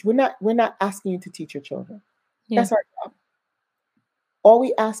to teach. We're not asking you to teach your children. Yeah. That's our job. All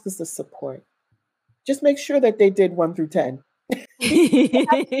we ask is the support. Just make sure that they did 1 through 10. What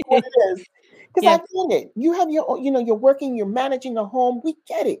it is. Because I Yeah. get it. You have your own, you're working, you're managing a home. We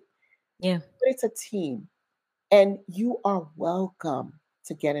get it. Yeah. But it's a team. And you are welcome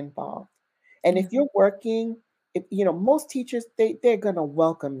to get involved. And Yeah. if you're working, if most teachers they're gonna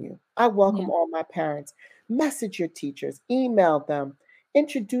welcome you. I Yeah. welcome all my parents. Message your teachers, email them,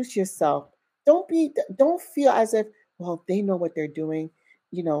 introduce yourself. Don't feel as if, well, they know what they're doing.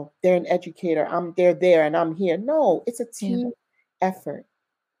 They're an educator. They're there and I'm here. No, it's a Yeah. team effort.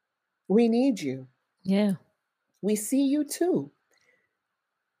 We need you. Yeah. We see you too.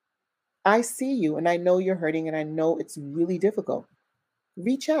 I see you and I know you're hurting and I know it's really difficult.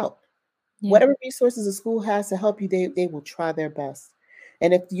 Reach out. Yeah. Whatever resources the school has to help you, they will try their best.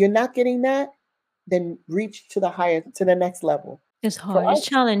 And if you're not getting that, then reach to the next level. It's For hard. It's us,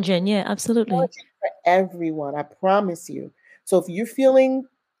 challenging. Yeah, absolutely. challenging for everyone, I promise you. So if you're feeling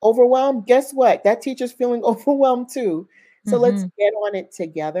overwhelmed, guess what? That teacher's feeling overwhelmed too. So let's Mm-hmm. get on it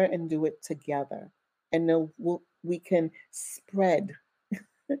together and do it together. And then we can spread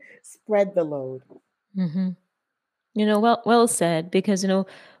the load. Mm-hmm. Well said. Because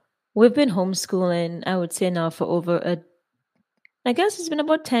we've been homeschooling, I would say now for over I guess it's been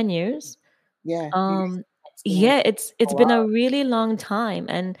about 10 years. Yeah, you Um, schooling yeah, it's a been a lot. really long time,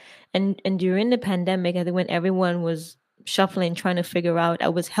 and during the pandemic, I think when everyone was shuffling, trying to figure out, I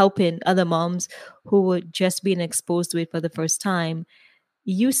was helping other moms who were just being exposed to it for the first time.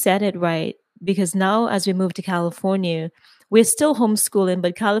 You said it right, because now as we move to California, we're still homeschooling,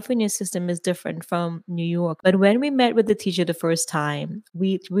 but California's system is different from New York. But when we met with the teacher the first time,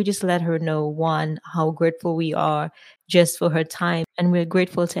 we just let her know, one, how grateful we are just for her time, and we're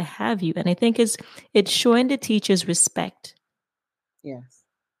grateful to have you. And I think it's showing the teachers respect. Yes,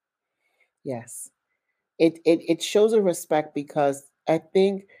 yes. It shows a respect because I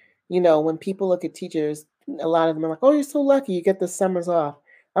think, when people look at teachers, a lot of them are like, "Oh, you're so lucky you get the summers off."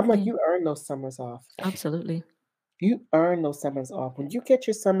 I'm like, Yeah, "You earn those summers off. absolutely. You earn those summers off. When you get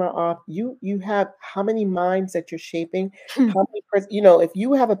your summer off, you have how many minds that you're shaping, how many if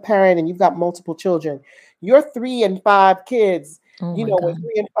you have a parent and you've got multiple children, you're 3 and 5 kids, Oh my with God.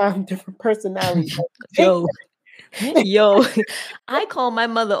 3 and 5 different personalities. Like, take Yo, you yo, I call my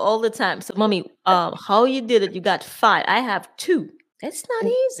mother all the time. So, mommy, how you did it? You got five. I have two. It's not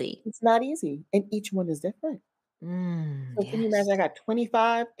easy. it's not easy, and each one is different. So can you imagine I Yes. got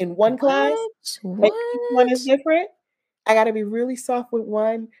 25 in one class, What? and each one is What? different? I gotta be really soft with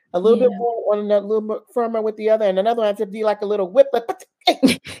one, a little bit Yeah. more on another, a little bit firmer with the other, and another one I have to be like a little whip, but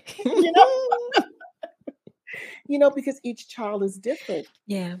hey, you know, because each child is different.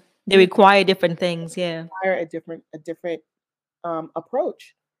 Yeah. They Each require different things. Yeah. require a different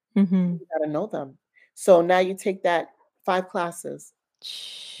approach. Mm-hmm. You gotta know them. So now you take that 5 classes,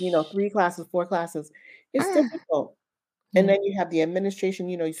 3 classes, 4 classes. It's difficult. And Yeah. then you have the administration,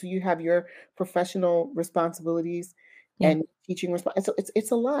 so you have your professional responsibilities Yeah. and teaching so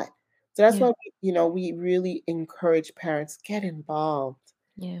it's a lot. So that's Yeah. why we really encourage parents, get involved.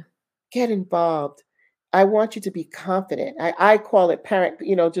 Yeah. Get involved. I want you to be confident. I call it parent,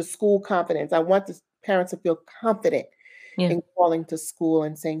 just school confidence. I want the parents to feel confident Yeah. in calling to school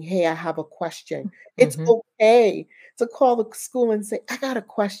and saying, "Hey, I have a question." It's Mm-hmm. okay to call the school and say, "I got a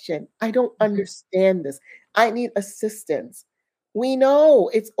question. I don't Mm-hmm. understand this. I need assistance." We know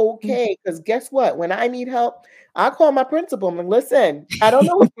it's Yeah. okay because guess what? When I need help, I call my principal and listen, I don't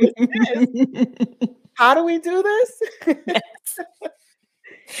know what this is. How do we do this? Yes.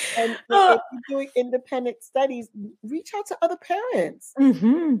 And Oh. if you're doing independent studies, reach out to other parents.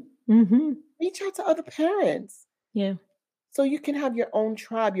 Mm-hmm. Mm-hmm. Reach out to other parents. Yeah. So you can have your own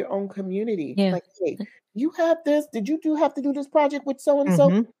tribe, your own community. Yeah. Like, "Hey, you have this. Did you do have to do this project with so and so?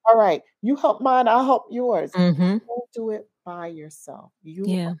 Mm-hmm. All right, you help mine, I'll help yours." Mm-hmm. Don't do it by yourself. You are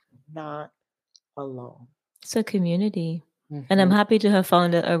Yeah. not alone. It's a community. And I'm Mhm. happy to have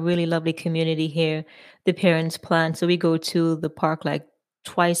found a really lovely community here. The parents plan. So we go to the park like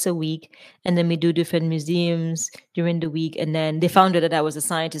twice a week, and then we do different museums during the week. And then they found out that I was a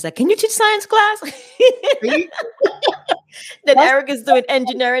scientist. Like, can you teach science class? See? Then That's Eric is doing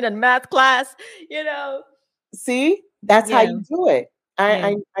engineering and math class, you know? See? That's how Yeah. you do it.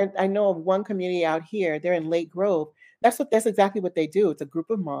 Yeah. I know of one community out here, they're in Lake Grove. That's exactly what they do. It's a group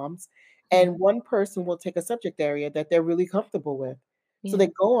of moms, Yeah. and one person will take a subject area that they're really comfortable with. So Yeah. they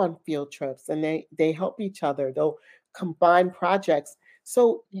go on field trips and they help each other. They'll combine projects.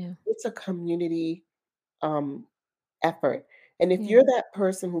 So Yeah. it's a community um effort. And if Yeah. you're that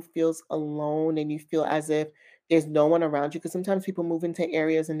person who feels alone and you feel as if there's no one around you, because sometimes people move into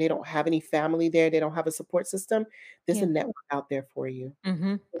areas and they don't have any family there, they don't have a support system, there's a Yeah. network out there for you.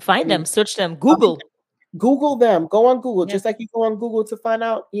 Mm-hmm. Find And them, search them, find Google. Google them, go on Google, Yeah. just like you go on Google to find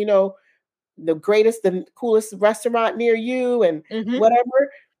out, the greatest and coolest restaurant near you and Mm-hmm.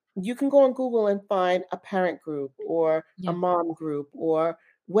 whatever. You can go on Google and find a parent group or a Yeah. mom group or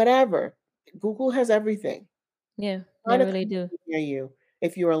whatever. Google has everything. Yeah. They Find a really do. community near you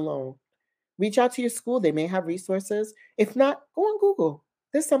if you're alone. Reach out to your school, they may have resources. If not, go on Google.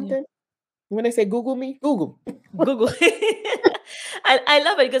 There's Yeah. something. When they say Google me, Google. Google. I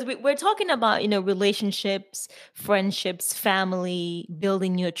love it because we're talking about, relationships, friendships, family,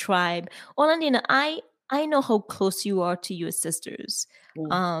 building your tribe. Orlandina, I know how close you are to your sisters.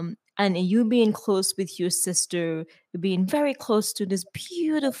 Mm, And you being close with your sister, being very close to this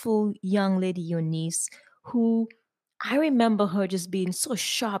beautiful young lady, your niece, who I remember her just being so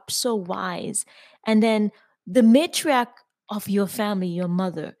sharp, so wise. And then the matriarch of your family, your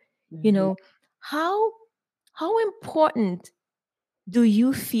mother, you mhm. know, how how important do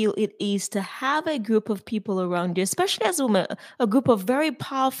you feel it is to have a group of people around you, especially as a woman, a group of very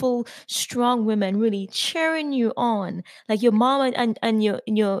powerful, strong women really cheering you on? Like your mom and your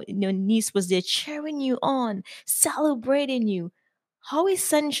niece was there cheering you on, celebrating you. How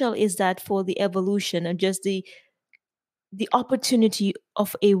essential is that for the evolution and just the opportunity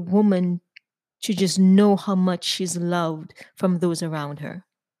of a woman to just know how much she's loved from those around her?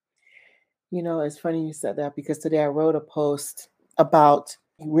 It's funny you said that because today I wrote a post about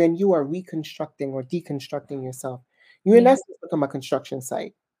when you are reconstructing or deconstructing yourself. You in Yeah, essence become a construction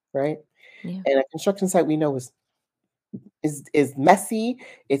site, right? yeah, And a construction site we know is messy,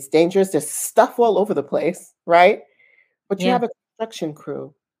 it's dangerous, there's stuff all over the place, right? But you yeah, have a construction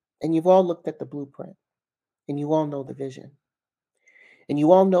crew and you've all looked at the blueprint and you all know the vision and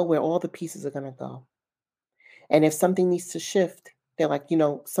you all know where all the pieces are going to go. And if something needs to shift, they're like,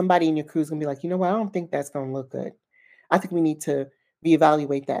 somebody in your crew is going to be like, you know what, I don't think that's going to look good. I think we need to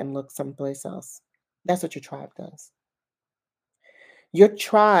reevaluate that and look someplace else. That's what your tribe does. Your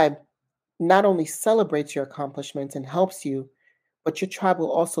tribe not only celebrates your accomplishments and helps you, but your tribe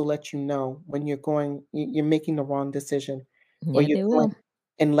will also let you know when you're making the wrong decision or yeah, you're they going will.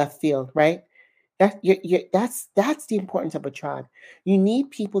 in left field, right? That's the importance of a tribe. You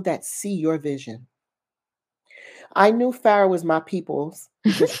need people that see your vision. I knew Farah was my people's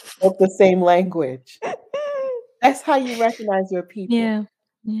because we spoke the same language. That's how you recognize your people. Yeah,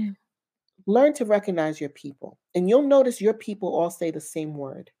 yeah, Learn to recognize your people. And you'll notice your people all say the same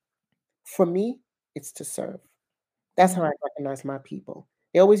word. For me, it's to serve. That's yeah, how I recognize my people.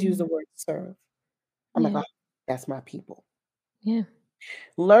 They always use the mm, word serve. I'm like, yeah, oh, that's my people. yeah,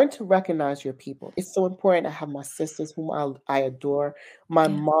 Learn to recognize your people. It's so important. I have my sisters whom I adore, my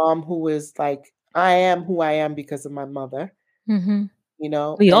yeah. mom who is like, I am who I am because of my mother, Mm-hmm. We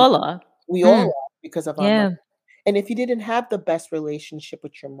and all are. we all Mm, are because of our mother. yeah, And if you didn't have the best relationship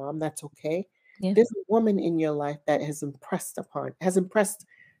with your mom, that's okay. yeah, There's a woman in your life that has impressed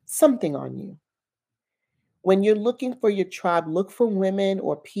something on you. When you're looking for your tribe, look for women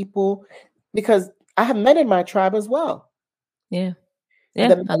or people because I have men in my tribe as well. yeah, yeah.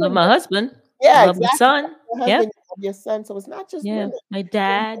 The men I love in my husband. I Yeah, love my exactly. son. Your Yeah, husband, you have your son, so it's not just yeah. women. My Your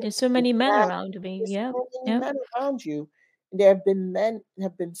dad. There's so your many men dad, around me. there's Yeah, so many yeah, men around you. There have been men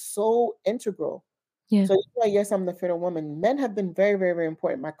have been so integral. yeah, So you know, yes, I'm the fitter woman. Men have been very, very, very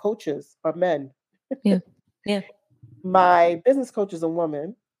important. My coaches are men. yeah, yeah. My business coach is a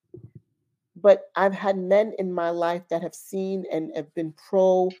woman, but I've had men in my life that have seen and have been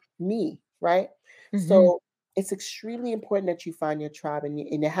pro me, right? Mm-hmm. So it's extremely important that you find your tribe, and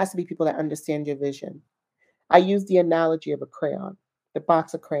it has to be people that understand your vision. I use the analogy of a crayon, the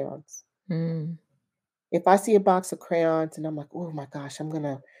box of crayons. Mm, If I see a box of crayons and I'm like, oh my gosh, I'm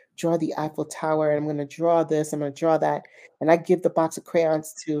gonna draw the Eiffel Tower and I'm gonna draw this, I'm gonna draw that, and I give the box of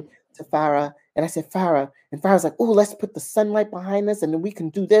crayons to Farah, and I said, Farah, and Farah's like, oh, let's put the sunlight behind us, and then we can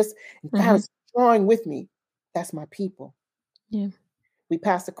do this, and mm-hmm. Farah's drawing with me. That's my people. Yeah. We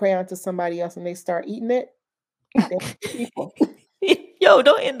pass the crayon to somebody else and they start eating it. They're the people. Yo,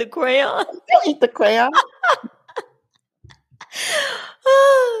 don't end the crayon. They'll eat the crayon.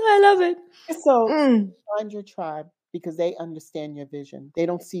 I love it. So Mm, find your tribe because they understand your vision. They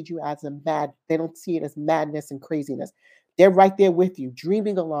don't see you as they don't see it as madness and craziness. They're right there with you,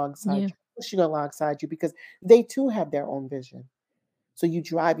 dreaming alongside yeah, you, pushing alongside you because they too have their own vision. So you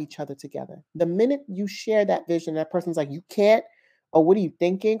drive each other together. The minute you share that vision, that person's like, you can't, or what are you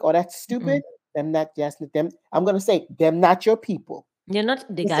thinking? Or that's mm-mm. stupid. Them not just them. I'm gonna say them not your people. They're not.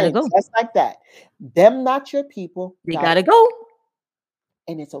 They You gotta say go. just like that. Them not your people. They Got gotta go.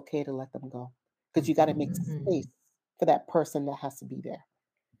 and it's okay to let them go because you got to make Mhm. space for that person that has to be there.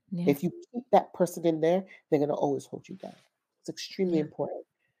 Yeah, If you keep that person in there, they're going to always hold you down. It's extremely yeah. important.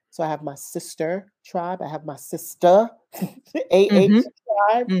 So I have my sister tribe, I have my sister AH Mm-hmm.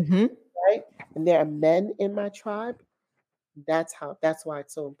 tribe, Mm-hmm. right? And there are men in my tribe. That's why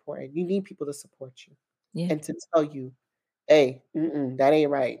it's so important. You need people to support you Yeah. and to tell you, hey, that ain't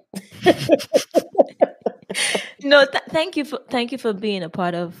right. No, thank you for being a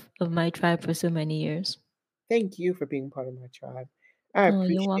part of my tribe for so many years. Thank you for being part of my tribe. I Oh,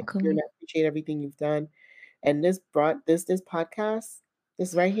 you're appreciate you and welcome. I appreciate everything you've done. And this podcast,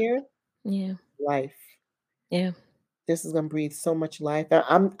 this right here, Yeah. life. Yeah. This is gonna breathe so much life.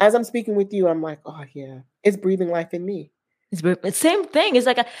 I'm as I'm speaking with you, I'm like, oh yeah, it's breathing life in me. It's same thing. It's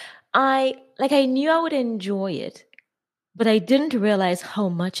like I knew I would enjoy it, but I didn't realize how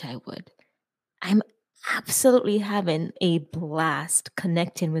much I would. I'm absolutely having a blast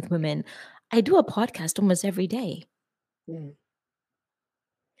connecting with women. I do a podcast almost every day. Mm.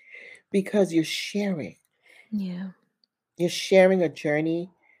 Because you're sharing. Yeah. You're sharing a journey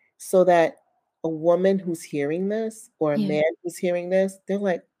so that a woman who's hearing this or a Yeah. man who's hearing this, they're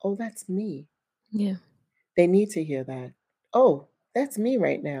like, oh, that's me. Yeah. They need to hear that. Oh, that's me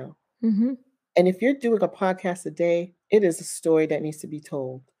right now. Mhm. And if you're doing a podcast a day, it is a story that needs to be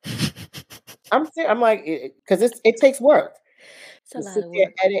told. I'm like, because it takes work It's a to lot sit of there,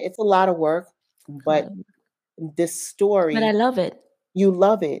 work. edit. It's a lot of work, A lot but of work. this But I story, love it. you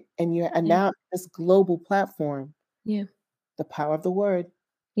love it, and you're and Yeah. now this global platform, Yeah. the power of the word.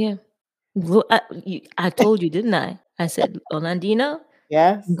 Yeah. I told you, didn't I? I said, Orlandina, I'm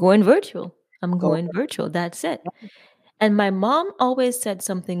Yes, going virtual. I'm go. going virtual. That's it. And my mom always said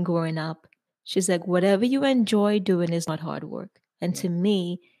something growing up. She's like, whatever you enjoy doing is not hard work. And Yeah. to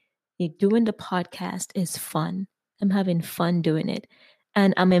me, doing the podcast is fun. I'm having fun doing it.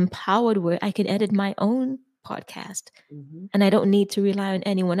 And I'm empowered where I can edit my own podcast. Mhm. And I don't need to rely on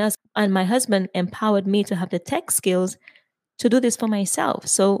anyone else. And my husband empowered me to have the tech skills to do this for myself.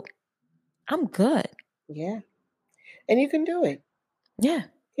 So I'm good. Yeah, and you can do it. Yeah.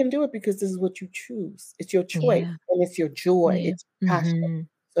 You can do it because this is what you choose. It's your choice, Yeah. and it's your joy. Yeah. It's your passion. Mm-hmm.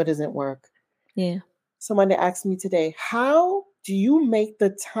 So it doesn't work. Yeah. Somebody asked me today, "How do you make the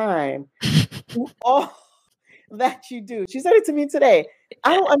time to do all that you do?" She said it to me today.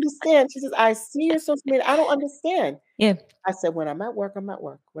 I don't understand. She says, "I see your social media. I don't understand." Yeah. I said, "When I'm at work, I'm at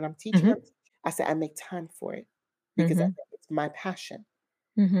work. When I'm teaching, Mm-hmm. I said I make time for it because Mm-hmm. it's my passion.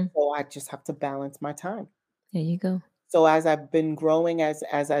 Mm-hmm. So I just have to balance my time." There you go. So as I've been growing as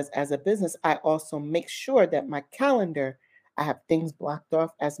a business, I also make sure that my calendar, I have things blocked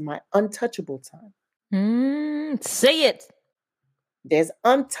off as my untouchable time. Say it. There's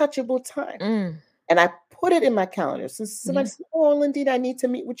untouchable time. Mm. And I put it in my calendar. So somebody Yeah. said, "Oh, Lindy, I need to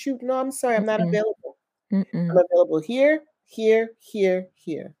meet with you." No, I'm sorry, I'm not Mm-mm. available. I'm Mm-mm. available here, here, here,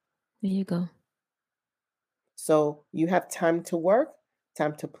 here. There you go. So you have time to work,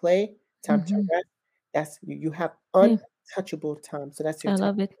 time to play, time to Mm-hmm. rest. You have Yeah. untouchable time. So that's your I time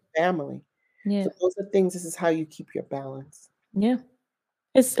love it. with family. Yeah. So those are things, this is how you keep your balance. Yeah.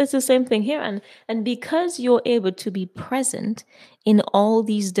 It's the same thing here. And because you're able to be present in all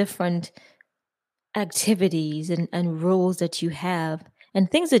these different activities and roles that you have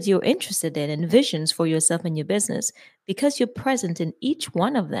and things that you're interested in and visions for yourself and your business, because you're present in each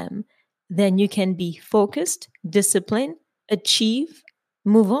one of them, then you can be focused, disciplined, achieve,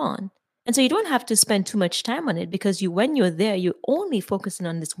 move on. And so you don't have to spend too much time on it because when you're there, you're only focusing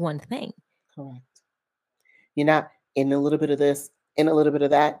on this one thing. Correct. You're not in a little bit of this, in a little bit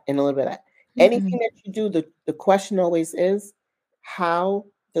of that, in a little bit of that. Anything Mm-mm. that you do, the question always is, how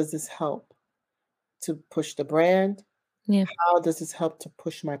does this help to push the brand? Yeah. How does this help to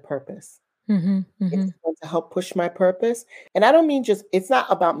push my purpose? Mm-hmm. If Mm-hmm. it's going to help push my purpose, and I don't mean just, it's not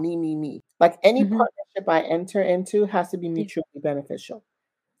about me, me, me. Like any Mm-hmm. partnership I enter into has to be Yeah. mutually beneficial.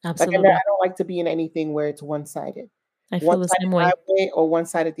 Like Absolutely. I don't like to be in anything where it's one-sided. I feel the One-sided same my way. way or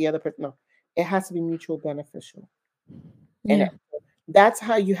one-sided the other person. No, it has to be mutual beneficial. And Yeah. that's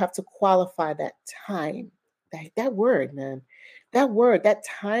how you have to qualify that time. That word, man. That word, that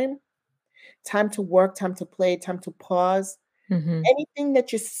time to work, time to play, time to pause. Mm-hmm. Anything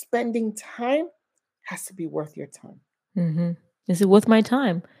that you're spending time has to be worth your time. Mm-hmm. Is it worth my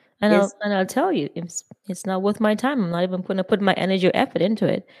time? And I'll Is and I'll tell you, if it's not worth my time, I'm not even gonna put my energy or effort into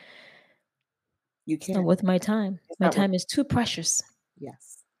it. you It's not can't. worth my time. It's My not worth. time is too precious.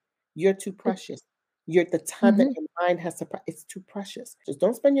 Yes. You're too precious. You're the time that Mm-hmm. your mind has to it's too precious. Just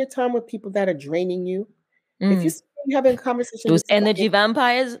don't spend your time with people that are draining you. If Mm. you having a conversation Those with somebody, energy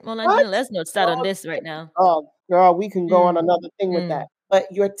vampires, what? Orlandina, let's not start on Oh, this right now. oh, girl, we can go on Mm. another thing with that. Mm.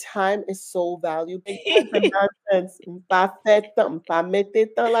 But your time is so valuable. Time for nonsense.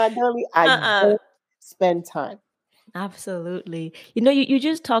 I Uh-uh. don't spend time. Absolutely. You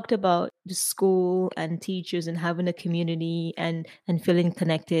just talked about the school and teachers and having a community and feeling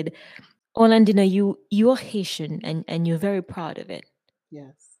connected. Orlandina, you're Haitian and you're very proud of it.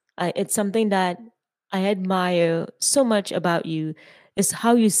 Yes. It's something that I admire so much about you is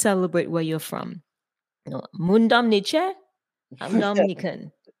how you celebrate where you're from. Mundam Niche, I'm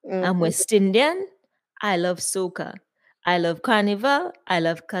Dominican. I'm Mhm. West Indian. I love soca. I love carnival. I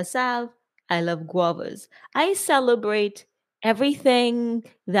love casal. I love guavas. I celebrate everything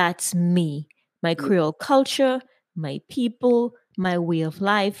that's me, my Yeah, Creole culture, my people, my way of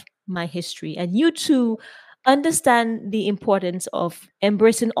life, my history. And you too understand the importance of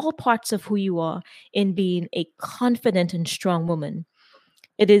embracing all parts of who you are in being a confident and strong woman.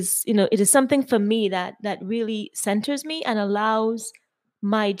 It is something for me that really centers me and allows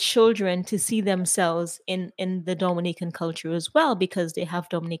my children to see themselves in the Dominican culture as well, because they have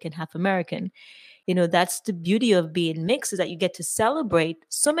Dominican, half American. That's the beauty of being mixed, is that you get to celebrate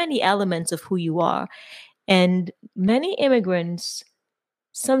so many elements of who you are. And many immigrants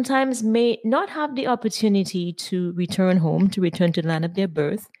sometimes may not have the opportunity to return home, to return to the land of their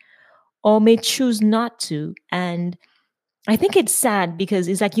birth, or may choose not to. And I think it's sad because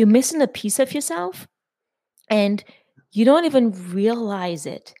it's like you're missing a piece of yourself and you don't even realize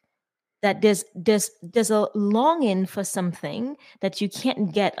it, that there's a longing for something that you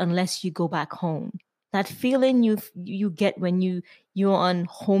can't get unless you go back home. That feeling you get when you're on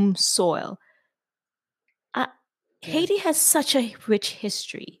home soil. uh, yeah. Haiti has such a rich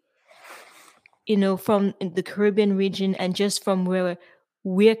history, from the Caribbean region and just from where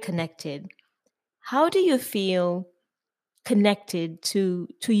we're connected. How do you feel connected to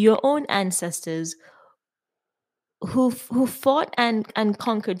your own ancestors who fought and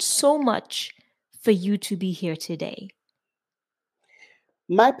conquered so much for you to be here today?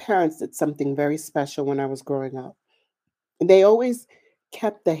 My parents did something very special when I was growing up. They always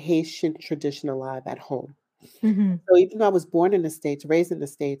kept the Haitian tradition alive at home. Mm-hmm. So even though I was born in the States, raised in the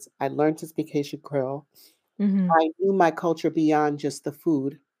States, I learned to speak Haitian Creole. Mm-hmm. I knew my culture beyond just the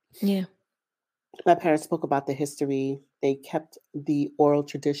food. Yeah. My parents spoke about the history. They kept the oral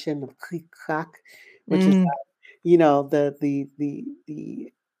tradition of clic clac, which is Mm.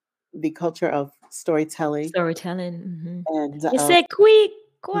 the culture of storytelling. Storytelling. Mm-hmm. And You say quick,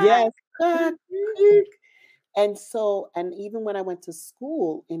 quack. yes, clack, Mm-hmm. click. And so, and even when I went to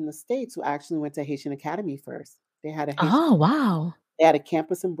school in the States, I actually went to Haitian Academy first. They had a Haitian, Oh, wow. they had a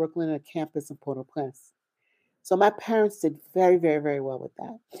campus in Brooklyn and a campus in Port-au-Prince. So my parents did very, very, very well with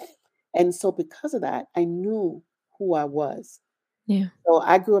that. And so because of that, I knew who I was. Yeah. So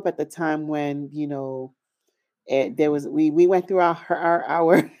I grew up at the time when, there was we went through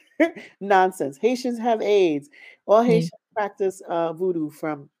our nonsense. Haitians have AIDS. All Yeah. Haitians practice voodoo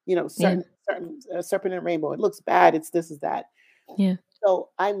from, Yeah. certain serpent and rainbow. It looks bad. It's this is that. Yeah. So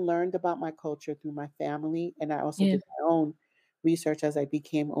I learned about my culture through my family, and I also Yeah. did my own research as I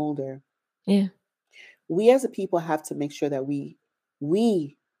became older. Yeah. We as a people have to make sure that we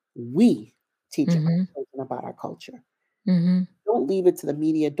we teach our Mm-hmm. children about our culture. Mm-hmm. Don't leave it to the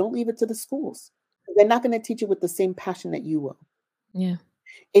media. Don't leave it to the schools. They're not going to teach it with the same passion that you will. Yeah.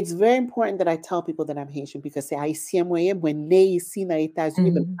 It's very important that I tell people that I'm Haitian because c'est haïtien moyen mwen né ici dans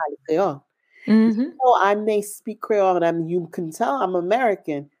États-Unis me Mm-hmm. parle créole. Mm-hmm. Even though I may speak Creole and you can tell I'm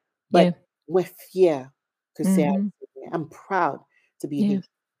American, Yeah. but we're fier que c'est Mm-hmm. haïtien. I'm proud to be Yeah. Haitian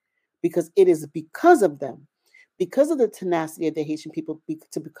because it is because of them, because of the tenacity of the Haitian people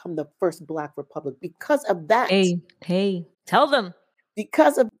to become the first Black republic. Hey. Hey. Tell them.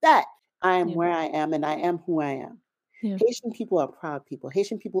 Because of that, I am Yeah. where I am and I am who I am. Yeah. Haitian people are proud people.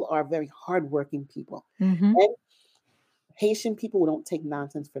 Haitian people are very hardworking people. Mm-hmm. And Haitian people don't take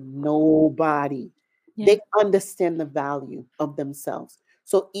nonsense from nobody. Yeah. They understand the value of themselves.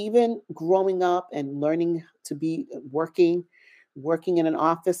 So even growing up and learning to be working in an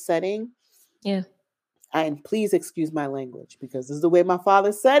office setting, Yeah. and please excuse my language because this is the way my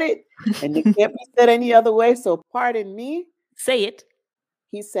father said it, and it can't be said any other way. So pardon me. Say it.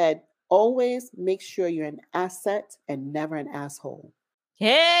 He said, always make sure you're an asset and never an asshole.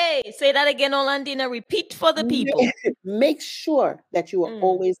 Hey, say that again, Orlandina. Repeat for the people. Make sure that you are Mm.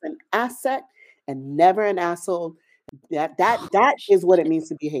 always an asset and never an asshole. That Gosh. is what it means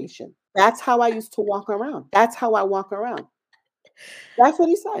to be Haitian. That's how I used to walk around. That's how I walk around. That's what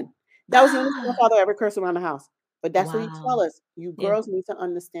he said. That was the only time my Ah, father ever cursed around the house. But that's what he tell wow. us. You Yeah. girls need to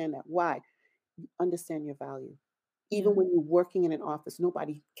understand that. Why? You understand your value. Yeah. Even when you're working in an office,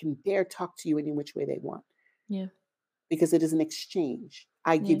 nobody can dare talk to you any which way they want Yeah. because it is an exchange.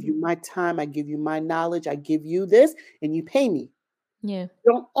 I Yeah. give you my time, I give you my knowledge, I give you this, and you pay me. Yeah.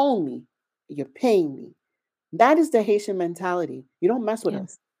 You don't own me, you're paying me. That is the Haitian mentality. You don't mess with Yeah.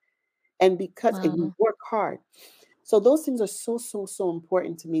 us. And we Wow. work hard. So those things are so, so, so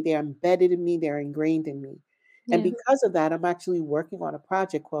important to me. They're embedded in me, they're ingrained in me. And Yeah. because of that, I'm actually working on a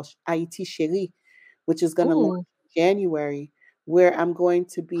project called Haiti Chérie, which is going to launch Oh, in January, where I'm going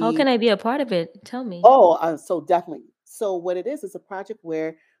to how be can I be a part of it? Tell me. oh, so definitely. So what it is a project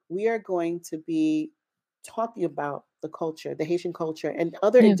where we are going to be talking about the culture, the Haitian culture, and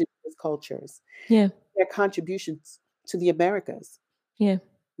other Yeah. indigenous cultures, Yeah. their contributions to the Americas. Yeah.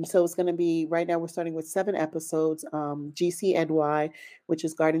 And so it's going to be right now. We're starting with 7 episodes. GCNY, which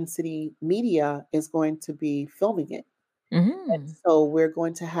is Garden City Media, is going to be filming it. Mm-hmm. So we're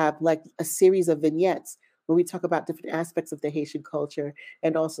going to have like a series of vignettes where we talk about different aspects of the Haitian culture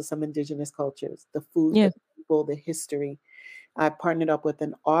and also some indigenous cultures, the food, Yeah. the people, the history. I partnered up with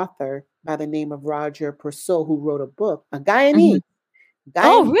an author by the name of Roger Persaud, who wrote a book, a Hmm.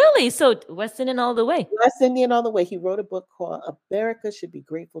 Oh, Guyanese, really? So West Indian all the way. West Indian all the way. He wrote a book called America Should Be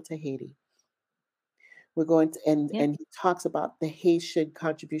Grateful to Haiti. We're going to, Yeah. and he talks about the Haitian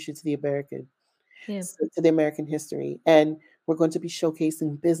contribution to the American, Yeah. to the American history. And we're going to be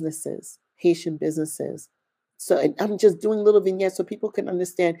showcasing businesses, Haitian businesses. So and I'm just doing little vignettes so people can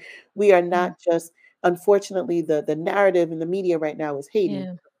understand we are Yeah. not just, unfortunately, the narrative in the media right now is Haiti,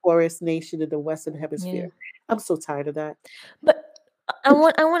 Yeah. the poorest nation in the Western Yeah. Hemisphere. I'm so tired of that. But I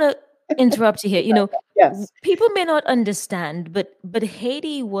want to interrupt you here. Yes, People may not understand, but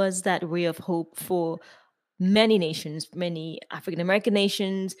Haiti was that ray of hope for many nations, many African American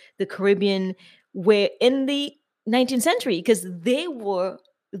nations, the Caribbean, where in the 19th century, because they were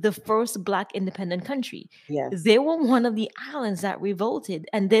the first Black independent country. yes, They were one of the islands that revolted,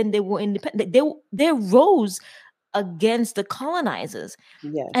 and then they were independent. They rose against the colonizers,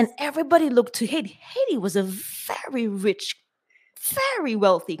 and yes. everybody looked to Haiti. Haiti was a very rich, very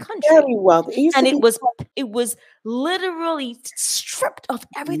wealthy country, Very well. It used to and be it was literally stripped of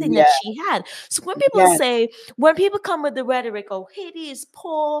everything that yeah, she had. So yes, when people come with the rhetoric, oh, Haiti is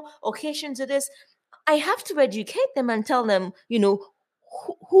poor, or Haitians are this, I have to educate them and tell them,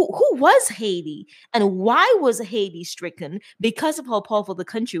 who was Haiti and why was Haiti stricken because of how powerful the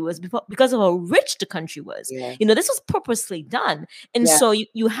country was, because of how rich the country was. yes, This was purposely done. And yes. so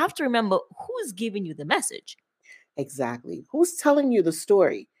you have to remember who's giving you the message. Exactly. Who's telling you the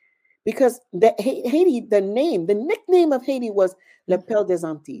story? Because Haiti, the nickname of Haiti was Le Mm-hmm. Perle des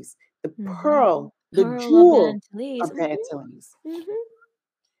Antilles, the Mm-hmm. pearl, the Pearl of the jewel Antilles. of the Antilles. Mm-hmm.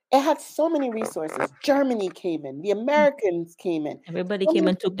 It had so many resources. Germany came in, the Americans came in. Everybody So came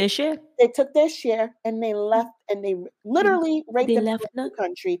many and took people, their share. they took their share and they left, and they They, literally raped they and left pillaged the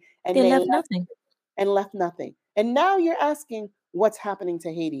country, they and they left left nothing. nothing. And now you're asking what's happening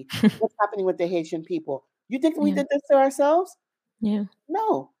to Haiti? What's happening with the Haitian people? You think we Yeah. did this to ourselves? Yeah.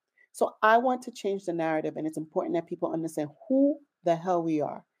 No. So I want to change the narrative, and it's important that people understand who the hell we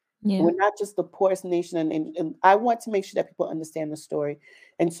are. Yeah. We're not just the poorest nation, and I want to make sure that people understand the story.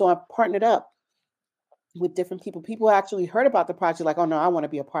 And so I've partnered up with different people. People actually heard about the project, like, oh no, I want to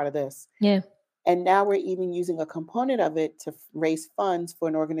be a part of this. Yeah. And now we're even using a component of it to raise funds for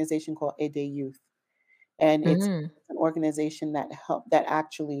an organization called A Day Youth. And it's Mm-hmm. an organization that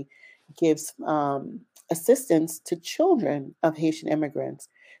actually gives assistance to children of Haitian immigrants.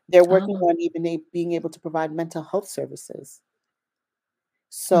 They're working Oh, on even being able to provide mental health services.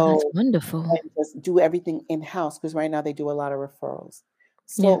 oh, that's So, wonderful. and just do everything in house because right now they do a lot of referrals.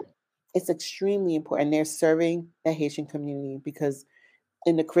 Yeah. So it's extremely important. They're serving the Haitian community because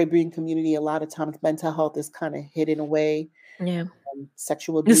in the Caribbean community, a lot of times mental health is kind of hidden away. Yeah.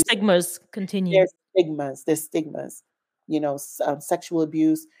 Sexual The abuse, stigmas continue. there's stigmas. There's stigmas. Sexual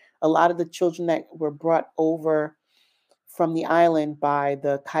abuse. A lot of the children that were brought over from the island by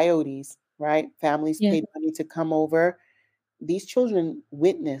the coyotes, right? Families Yeah. paid money to come over. These children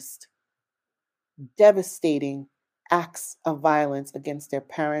witnessed devastating acts of violence against their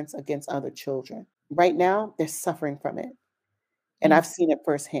parents, against other children. Right now, they're suffering from it. And Yeah. I've seen it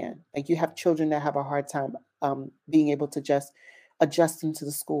firsthand. Like you have children that have a hard time being able to just adjust into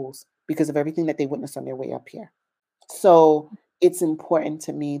the schools because of everything that they witnessed on their way up here. So it's important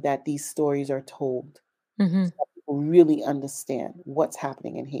to me that these stories are told Mm-hmm. so that people really understand what's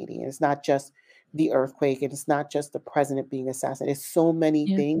happening in Haiti. And it's not just the earthquake, and it's not just the president being assassinated. It's so many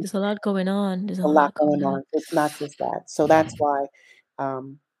Yeah. things, There's a lot going on. There's a a lot lot going going on. on. It's not just that. So that's why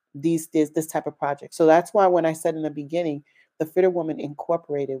there's this type of project. So that's why when I said in the beginning, the Fitter Woman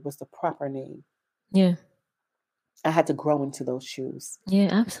Incorporated was the proper name. Yeah. I had to grow into those shoes Yeah.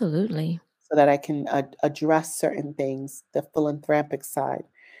 Absolutely. so that I can address certain things, the philanthropic side,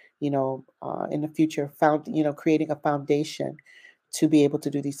 in the future, creating a foundation to be able to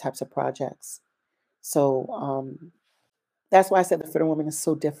do these types of projects. So that's why I said the Fitter Woman is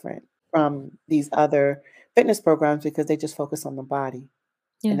so different from these other fitness programs because they just focus on the body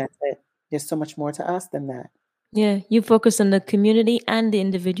and Yeah. that's it. There's so much more to us than that. Yeah. You focus on the community and the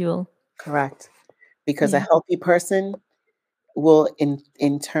individual. Correct. Because a Yeah. healthy person will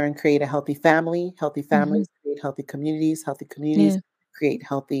in turn create a healthy family. Healthy Mm-hmm. families create healthy communities. Healthy communities Yeah. create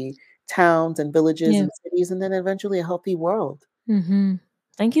healthy towns and villages Yeah. and cities, and then eventually a healthy world. Mm-hmm.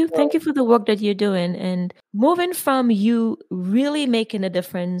 Thank you. Thank So, you for the work that you're doing. And moving from you really making a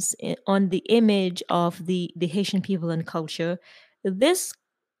difference on the image of the Haitian people and culture, this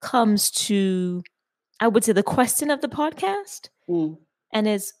comes to, I would say, the question of the podcast. mm, And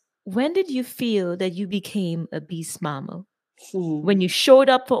is, when did you feel that you became a beast mama? hmm. When you showed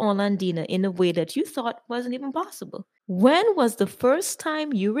up for Orlandina in a way that you thought wasn't even possible? When was the first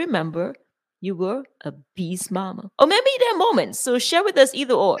time you remember you were a beast mama? Or maybe there are moments. So share with us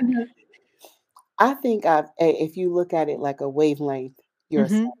either or. I think if you look at it like a wavelength, you're a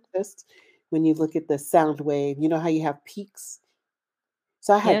Mm-hmm. scientist. When you look at the sound wave, you know how you have peaks?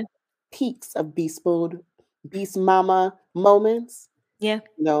 So I Yeah. had peaks of beast mode, beast mama moments, Yeah.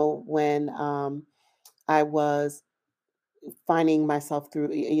 when I was finding myself through,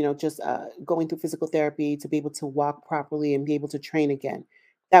 just going through physical therapy to be able to walk properly and be able to train again.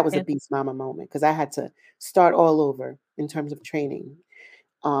 That was a Yeah. beast mama moment because I had to start all over in terms of training.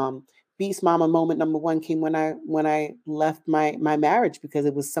 Um, Beast mama moment number one came when I left my marriage because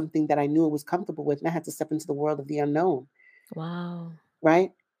it was something that I knew I was comfortable with, and I had to step into the world of the unknown, Wow.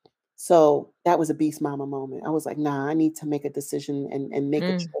 right? So that was a beast mama moment. I was like, nah, I need to make a decision and make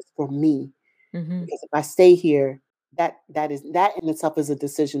a Mm. choice for me. Mm-hmm. Because if I stay here, that in itself is a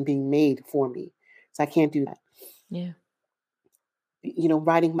decision being made for me. So I can't do that. Yeah.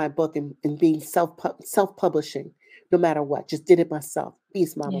 Writing my book and being self-publishing, no matter what, just did it myself.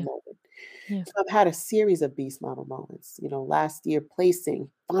 Beast mama Yeah. moment. Yeah. So I've had a series of beast mama moments. Last year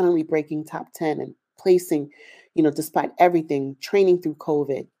finally breaking top 10 and placing, despite everything, training through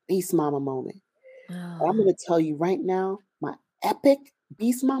COVID, beast mama moment. But I'm Wow. gonna tell you right now, my epic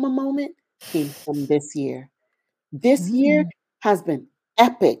beast mama moment came from this year. This year Mm. has been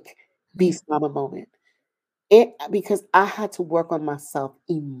epic Yeah. beast mama moment. It because I had to work on myself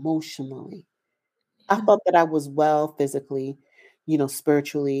emotionally. I Yeah. felt that I was well physically,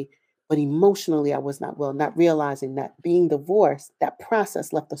 spiritually, but emotionally I was not well, not realizing that being divorced, that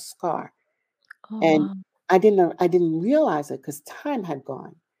process left a scar. Oh And wow. I didn't realize it because time had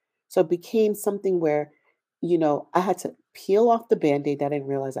gone. So it became something where, I had to peel off the band-aid that I didn't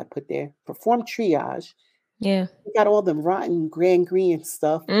realize I put there, perform triage, Yeah. got all the rotten gangrene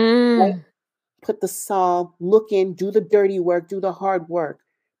stuff, right? Mm. Put the salve, look in, do the dirty work, do the hard work,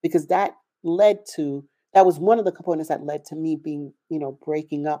 because that was one of the components that led to me being,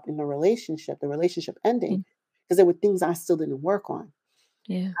 breaking up in the relationship Yeah. ending, because there were things I still didn't work on.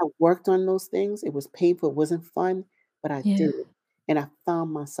 Yeah. I worked on those things. It was painful, it wasn't fun, but I Yeah. did it. And I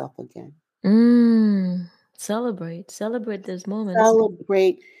found myself again. Mm. Celebrate. Celebrate those moments.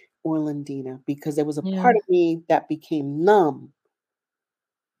 Celebrate Orlandina because there was a Yeah. part of me that became numb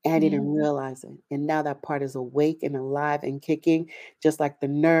and I Yeah. didn't realize it. And now that part is awake and alive and kicking, just like the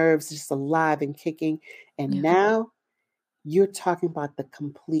nerves, just alive and kicking. And Yeah. now you're talking about the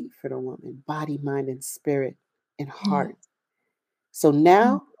complete for the woman, body, mind, and spirit and Yeah. heart. So Mm.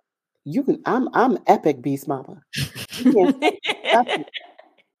 now I'm epic beast mama. You can't stop nothing,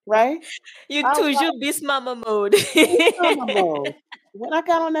 right? You I toujours was beast mama mode. beast mama mode. When I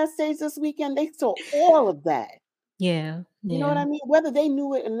got on that stage this weekend, they saw all of that. Yeah. You know what Yeah. I mean? Whether they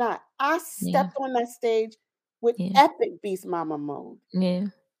knew it or not, I Yeah. stepped on that stage with Yeah. epic beast mama mode. Yeah.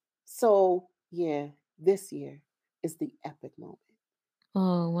 So, yeah, this year is the epic moment.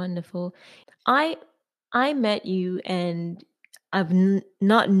 Oh, wonderful. I I met you and I've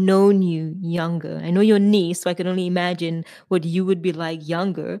not known you younger. I know your niece, so I can only imagine what you would be like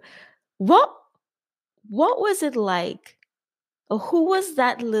younger. What what was it like? Or who was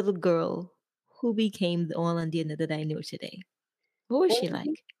that little girl who became the Orlandina that I know today? What was Well, she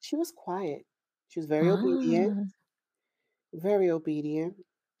like? she was quiet. She was very obedient, Ah. very obedient.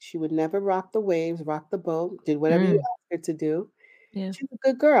 She would never rock the waves, rock the boat, did whatever you Mm. asked her to do. Yeah. She was a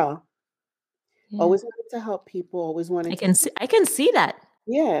good girl. Yeah. Always wanted to help people, always wanted to be, I can see that.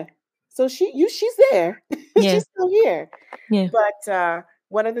 yeah. So she's there. Yeah. She's still here. Yeah. But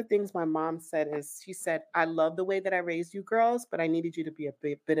one of the things my mom said is she said, I love the way that I raised you girls, but I needed you to be a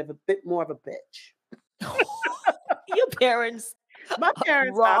bit more of a bitch. Your parents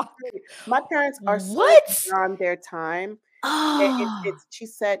rock. My parents are so What? beyond their time. Ah. She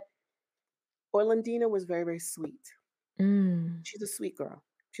said Orlandina was very, very sweet. Mm. She's a sweet girl.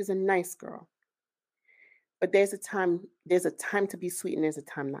 She's a nice girl. But there's a time to be sweet and there's a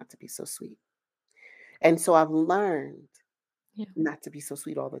time not to be so sweet. And so I've learned Yeah. not to be so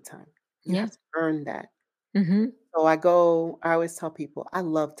sweet all the time. You Yeah. have to earn that. Mhm. So I always tell people, I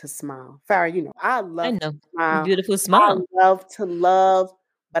love to smile. Farrah, I I love to know. smile. Beautiful I smile. love to love,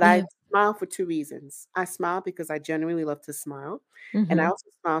 but I Yeah. smile for 2 reasons. I smile because I genuinely love to smile, and I Mhm. also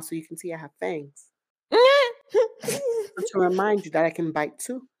smile so you can see I have fangs. So to remind you that I can bite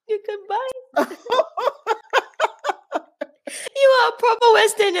too. You can buy. You are a proper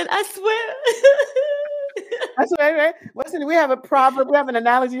West Indian, I swear. That's right, right? Listen, we have a proverb, we have an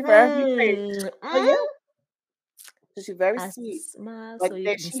analogy for everything. Mm, But yeah, mm. so she's very Has to sweet. smile But so you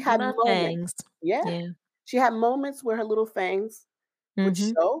there can she see had my moments. fangs. Yeah. Yeah. She had moments where her little fangs would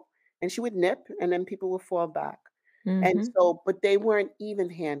Mhm. show, and she would nip, and then people would fall back. And Mhm. so but they weren't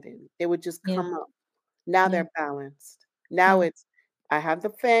even-handed. They would just Yeah. come up. Now Yeah. they're balanced. Now Yeah. it's I have the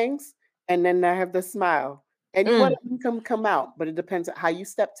fangs, and then I have the smile. And you want Mm. them to come out, but it depends on how you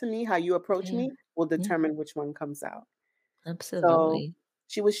step to me, how you approach Yeah. me will Yeah. determine which one comes out. So, Absolutely.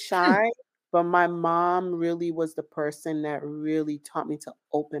 she was Hmm. shy, but my mom really was the person that really taught me to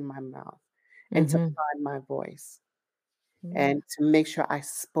open my mouth and to Mhm. find my voice Yeah. and to make sure I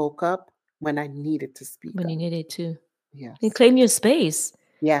spoke up when I needed to speak When you up. need it to. You Yes. claim your space.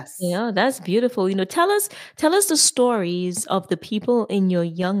 Yes. Yeah, that's beautiful. Tell us the stories of the people in your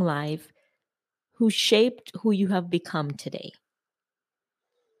young life who shaped who you have become today.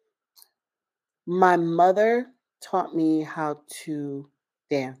 My mother taught me how to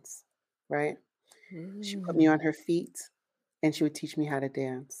dance, right? She put me Ooh. on her feet and she would teach me how to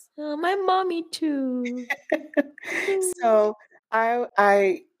dance. Oh, my mommy too. Mm. So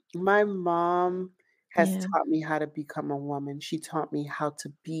I my mom has Yeah. taught me how to become a woman. She taught me how to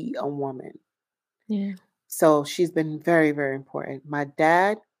be a woman. Yeah. So she's been very, very important. My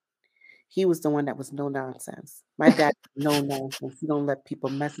dad, he was the one that was no nonsense. My dad, no nonsense. He don't let people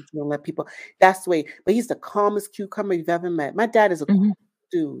message. He don't let people. That's the way. But he's the calmest cucumber you've ever met. My dad is a cool Mhm.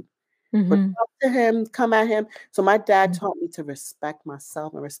 dude. But Mhm. talk to him, come at him. So my dad Mm. taught me to respect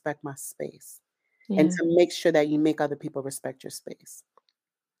myself and respect my space, and Yeah. to make sure that you make other people respect your space.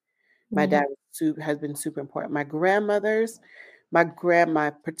 My Yeah. dad was has been super important. My grandmothers, my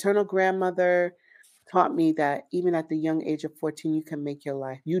paternal grandmother taught me that even at the young age of 14, you can make your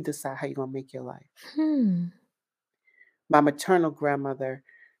life. You decide how you're gonna make your life. Hmm. My maternal grandmother,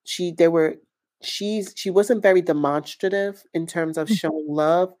 she they were she wasn't very demonstrative in terms of Mm. showing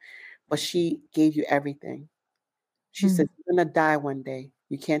love, but she gave you everything. She said, Mm. "You're gonna die one day.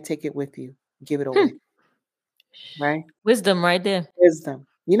 You can't take it with you. Give it Hmm. away." Right? Wisdom right there. Wisdom.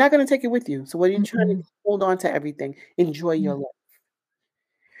 You're not gonna take it with you. So what are you trying to do? Mm-mm. Hold on to everything. Enjoy Yeah. your life.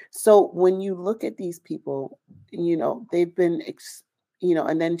 So when you look at these people, they've been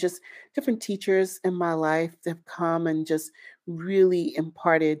and then just different teachers in my life that have come and just really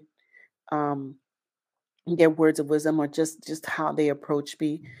imparted um their words of wisdom, or just how they approach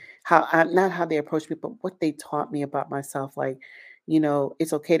me, not how they approach me, but what they taught me about myself. Like,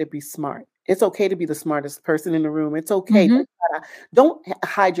 it's okay to be smart. It's okay to be the smartest person in the room. It's okay. Mhm. Don't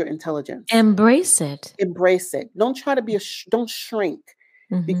hide your intelligence. Embrace it. Embrace it. Don't try to be don't shrink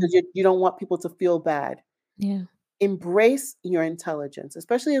because Mhm. you don't want people to feel bad. Yeah. Embrace your intelligence,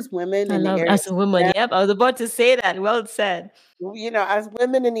 especially as women I in the love area of as a woman. STEM. Yep, I was about to say that. Well said. As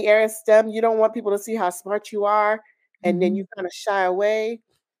women in the area of STEM, you don't want people to see how smart you are, and then you Mhm. kind of shy away.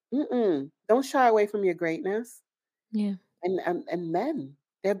 Mm-mm. Don't shy away from your greatness. Yeah. And men,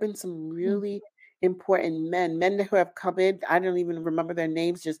 there have been some Yeah. really important men who have come in. I don't even remember their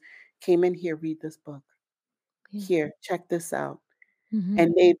names. Just came in here. Read this book. Yeah. Here, check this out. Mhm.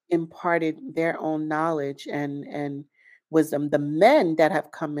 And they've imparted their own knowledge and wisdom. The men that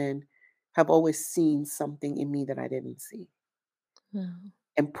have come in have always seen something in me that I didn't see, Wow.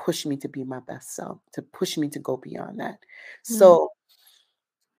 and pushed me to be my best self, to push me to go beyond that. Yeah. So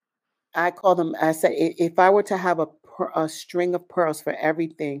I said, if I were to have a string of pearls for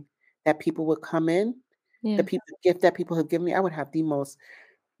everything that people would come in, Yeah. the gift that people have given me, I would have the most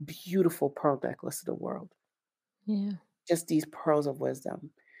beautiful pearl necklace in the world. Yeah. Just these pearls of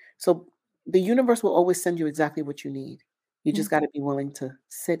wisdom. So the universe will always send you exactly what you need. You Yeah. just got to be willing to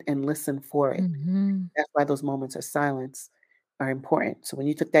sit and listen for it. Mhm. That's why those moments of silence are important. So when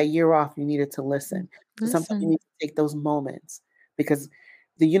you took that year off, you needed to Mm. listen. So sometimes you Listen. need to take those moments because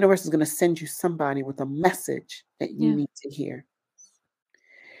the universe is going to send you somebody with a message that you Yeah. need to hear.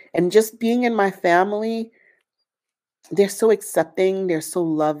 And just being in my family, they're so accepting, they're so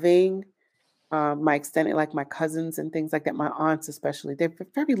loving. My extended, like my cousins and things like that, my aunts especially, they're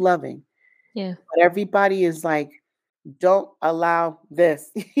very loving. Yeah. But everybody is like, don't allow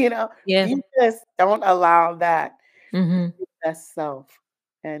this, Yeah. be this, don't allow that. Be Mhm. your best self.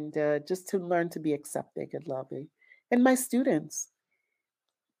 And just to learn to be accepting and loving. And my students,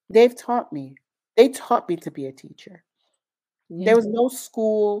 they've taught me. They taught me to be a teacher. There Yeah. was no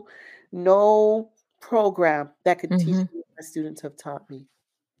school, no program that could teach Mhm. me what my students have taught me.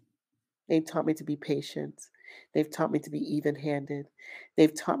 They've taught me to be patient. They've taught me to be even-handed.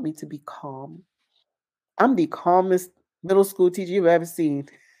 They've taught me to be calm. I'm the calmest middle school teacher you've ever seen.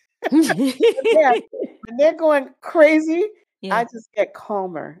 Yeah, when they're going crazy, Yeah. I just get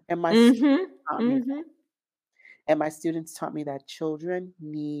calmer, and my students Mhm. taught me that, Mhm. and my students taught me that children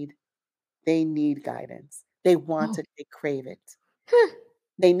need guidance. They want Oh. it, they crave it. Hmm.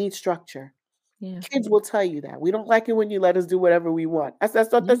 They need structure. Yeah. Kids will tell you that. "We don't like it when you let us do whatever we want." I said, "I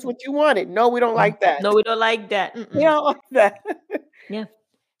thought Yeah. that's what you wanted." "No, we don't Mm. like that." No, we don't like that. We Mm-mm. don't like that. Yeah.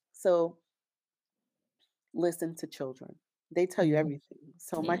 So, listen to children. They tell you Mhm. everything.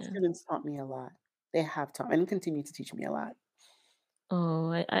 So my Yeah. students taught me a lot. They have taught and continue to teach me a lot.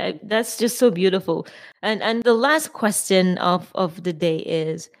 Oh, that's just so beautiful. And the last question of the day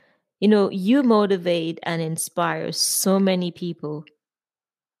is, you motivate and inspire so many people.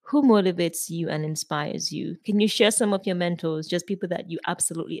 Who motivates you and inspires you? Can you share some of your mentors, just people that you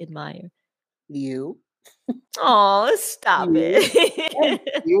absolutely admire? You, Oh, stop you, yes,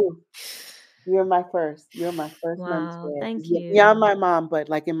 it. you. You're my first Wow, mentor. thank Beyond you. my mom, but,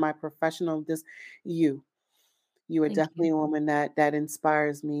 like, in my professional you. You are Thank definitely you. a woman that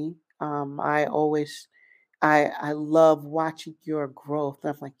inspires me. I always I love watching your growth.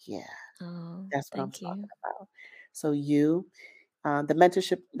 I'm like, "Yeah, Oh, that's what I'm thank you. talking about." So the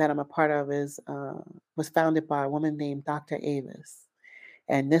mentorship that I'm a part of was founded by a woman named Dr. Avis,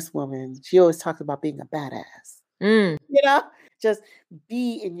 and this woman, she always talks about being a badass. Mm, You know? Just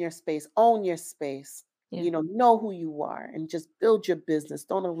be in your space, own your space, yeah. know who you are and just build your business.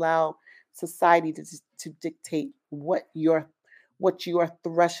 Don't allow society to dictate what your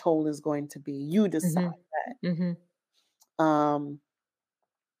threshold is going to be. You decide Mhm. Mhm. that.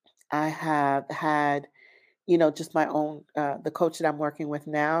 I have had, just my own the coach that I'm working with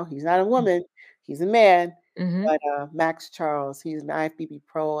now, he's not a woman, he's a man, Mhm. but Max Charles, he's an IFBB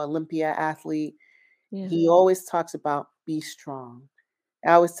pro Olympia athlete. Yeah. He always talks about be strong.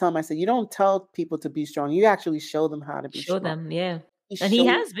 I always tell him, I said, "You don't tell people to be strong, you actually show them how to be Show strong." them, yeah. He And he shows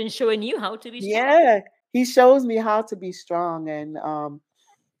has been showing you how to be strong. Yeah, he shows me how to be strong, and,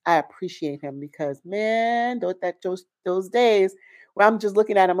 I appreciate him because, man, those days where I'm just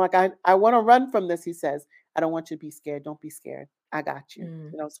looking at him like, "I wanna run from this," he says, "I don't want you to be scared, don't be scared, I got you."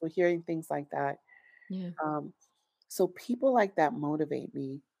 Mm, So hearing things like that, yeah. um, so people like that motivate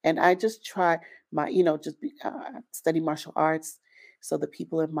me, and I just try study martial arts, so the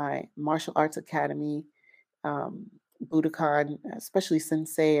people in my martial arts academy, um, Budokan, especially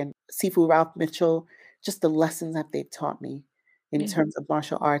Sensei and Sifu Ralph Mitchell, just the lessons that they've taught me in Yeah. terms of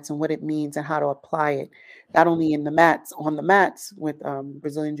martial arts and what it means and how to apply it, not only on the mats with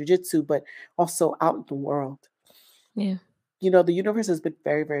Brazilian Jiu Jitsu, but also out in the world. Yeah. The universe has been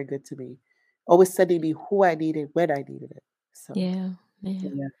very, very good to me, always sending me who I needed when I needed it. So, Yeah. Yeah.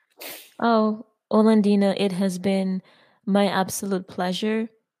 yeah. Oh, Orlandina, it has been my absolute pleasure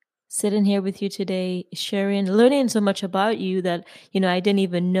sitting here with you today, sharing, learning so much about you that, I didn't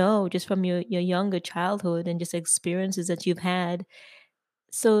even know just from your younger childhood and just experiences that you've had.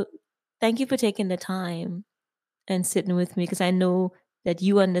 So thank you for taking the time and sitting with me because I know that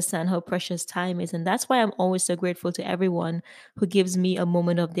you understand how precious time is. And that's why I'm always so grateful to everyone who gives me a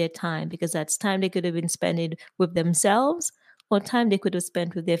moment of their time because that's time they could have been spending with themselves or time they could have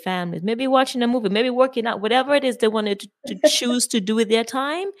spent with their families. Maybe watching a movie, maybe working out, whatever it is they wanted to choose to do with their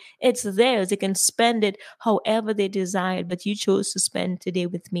time, it's theirs. They can spend it however they desired, but you chose to spend today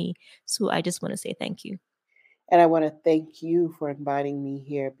with me. So I just want to say thank you. And I want to thank you for inviting me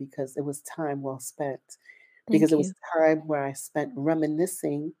here because it was time well spent. Because Thank it was you. time where I spent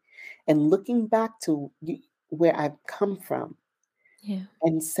reminiscing and looking back to where I've come from Yeah.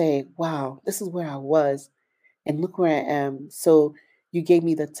 and say, wow, this is where I was and look where I am. So you gave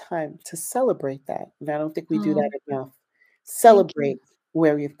me the time to celebrate that. And I don't think we do that Oh, enough. thank you. Celebrate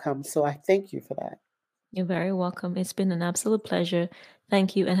where we've come. So I thank you for that. You're very welcome. It's been an absolute pleasure.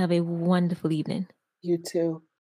 Thank you and have a wonderful evening. You too.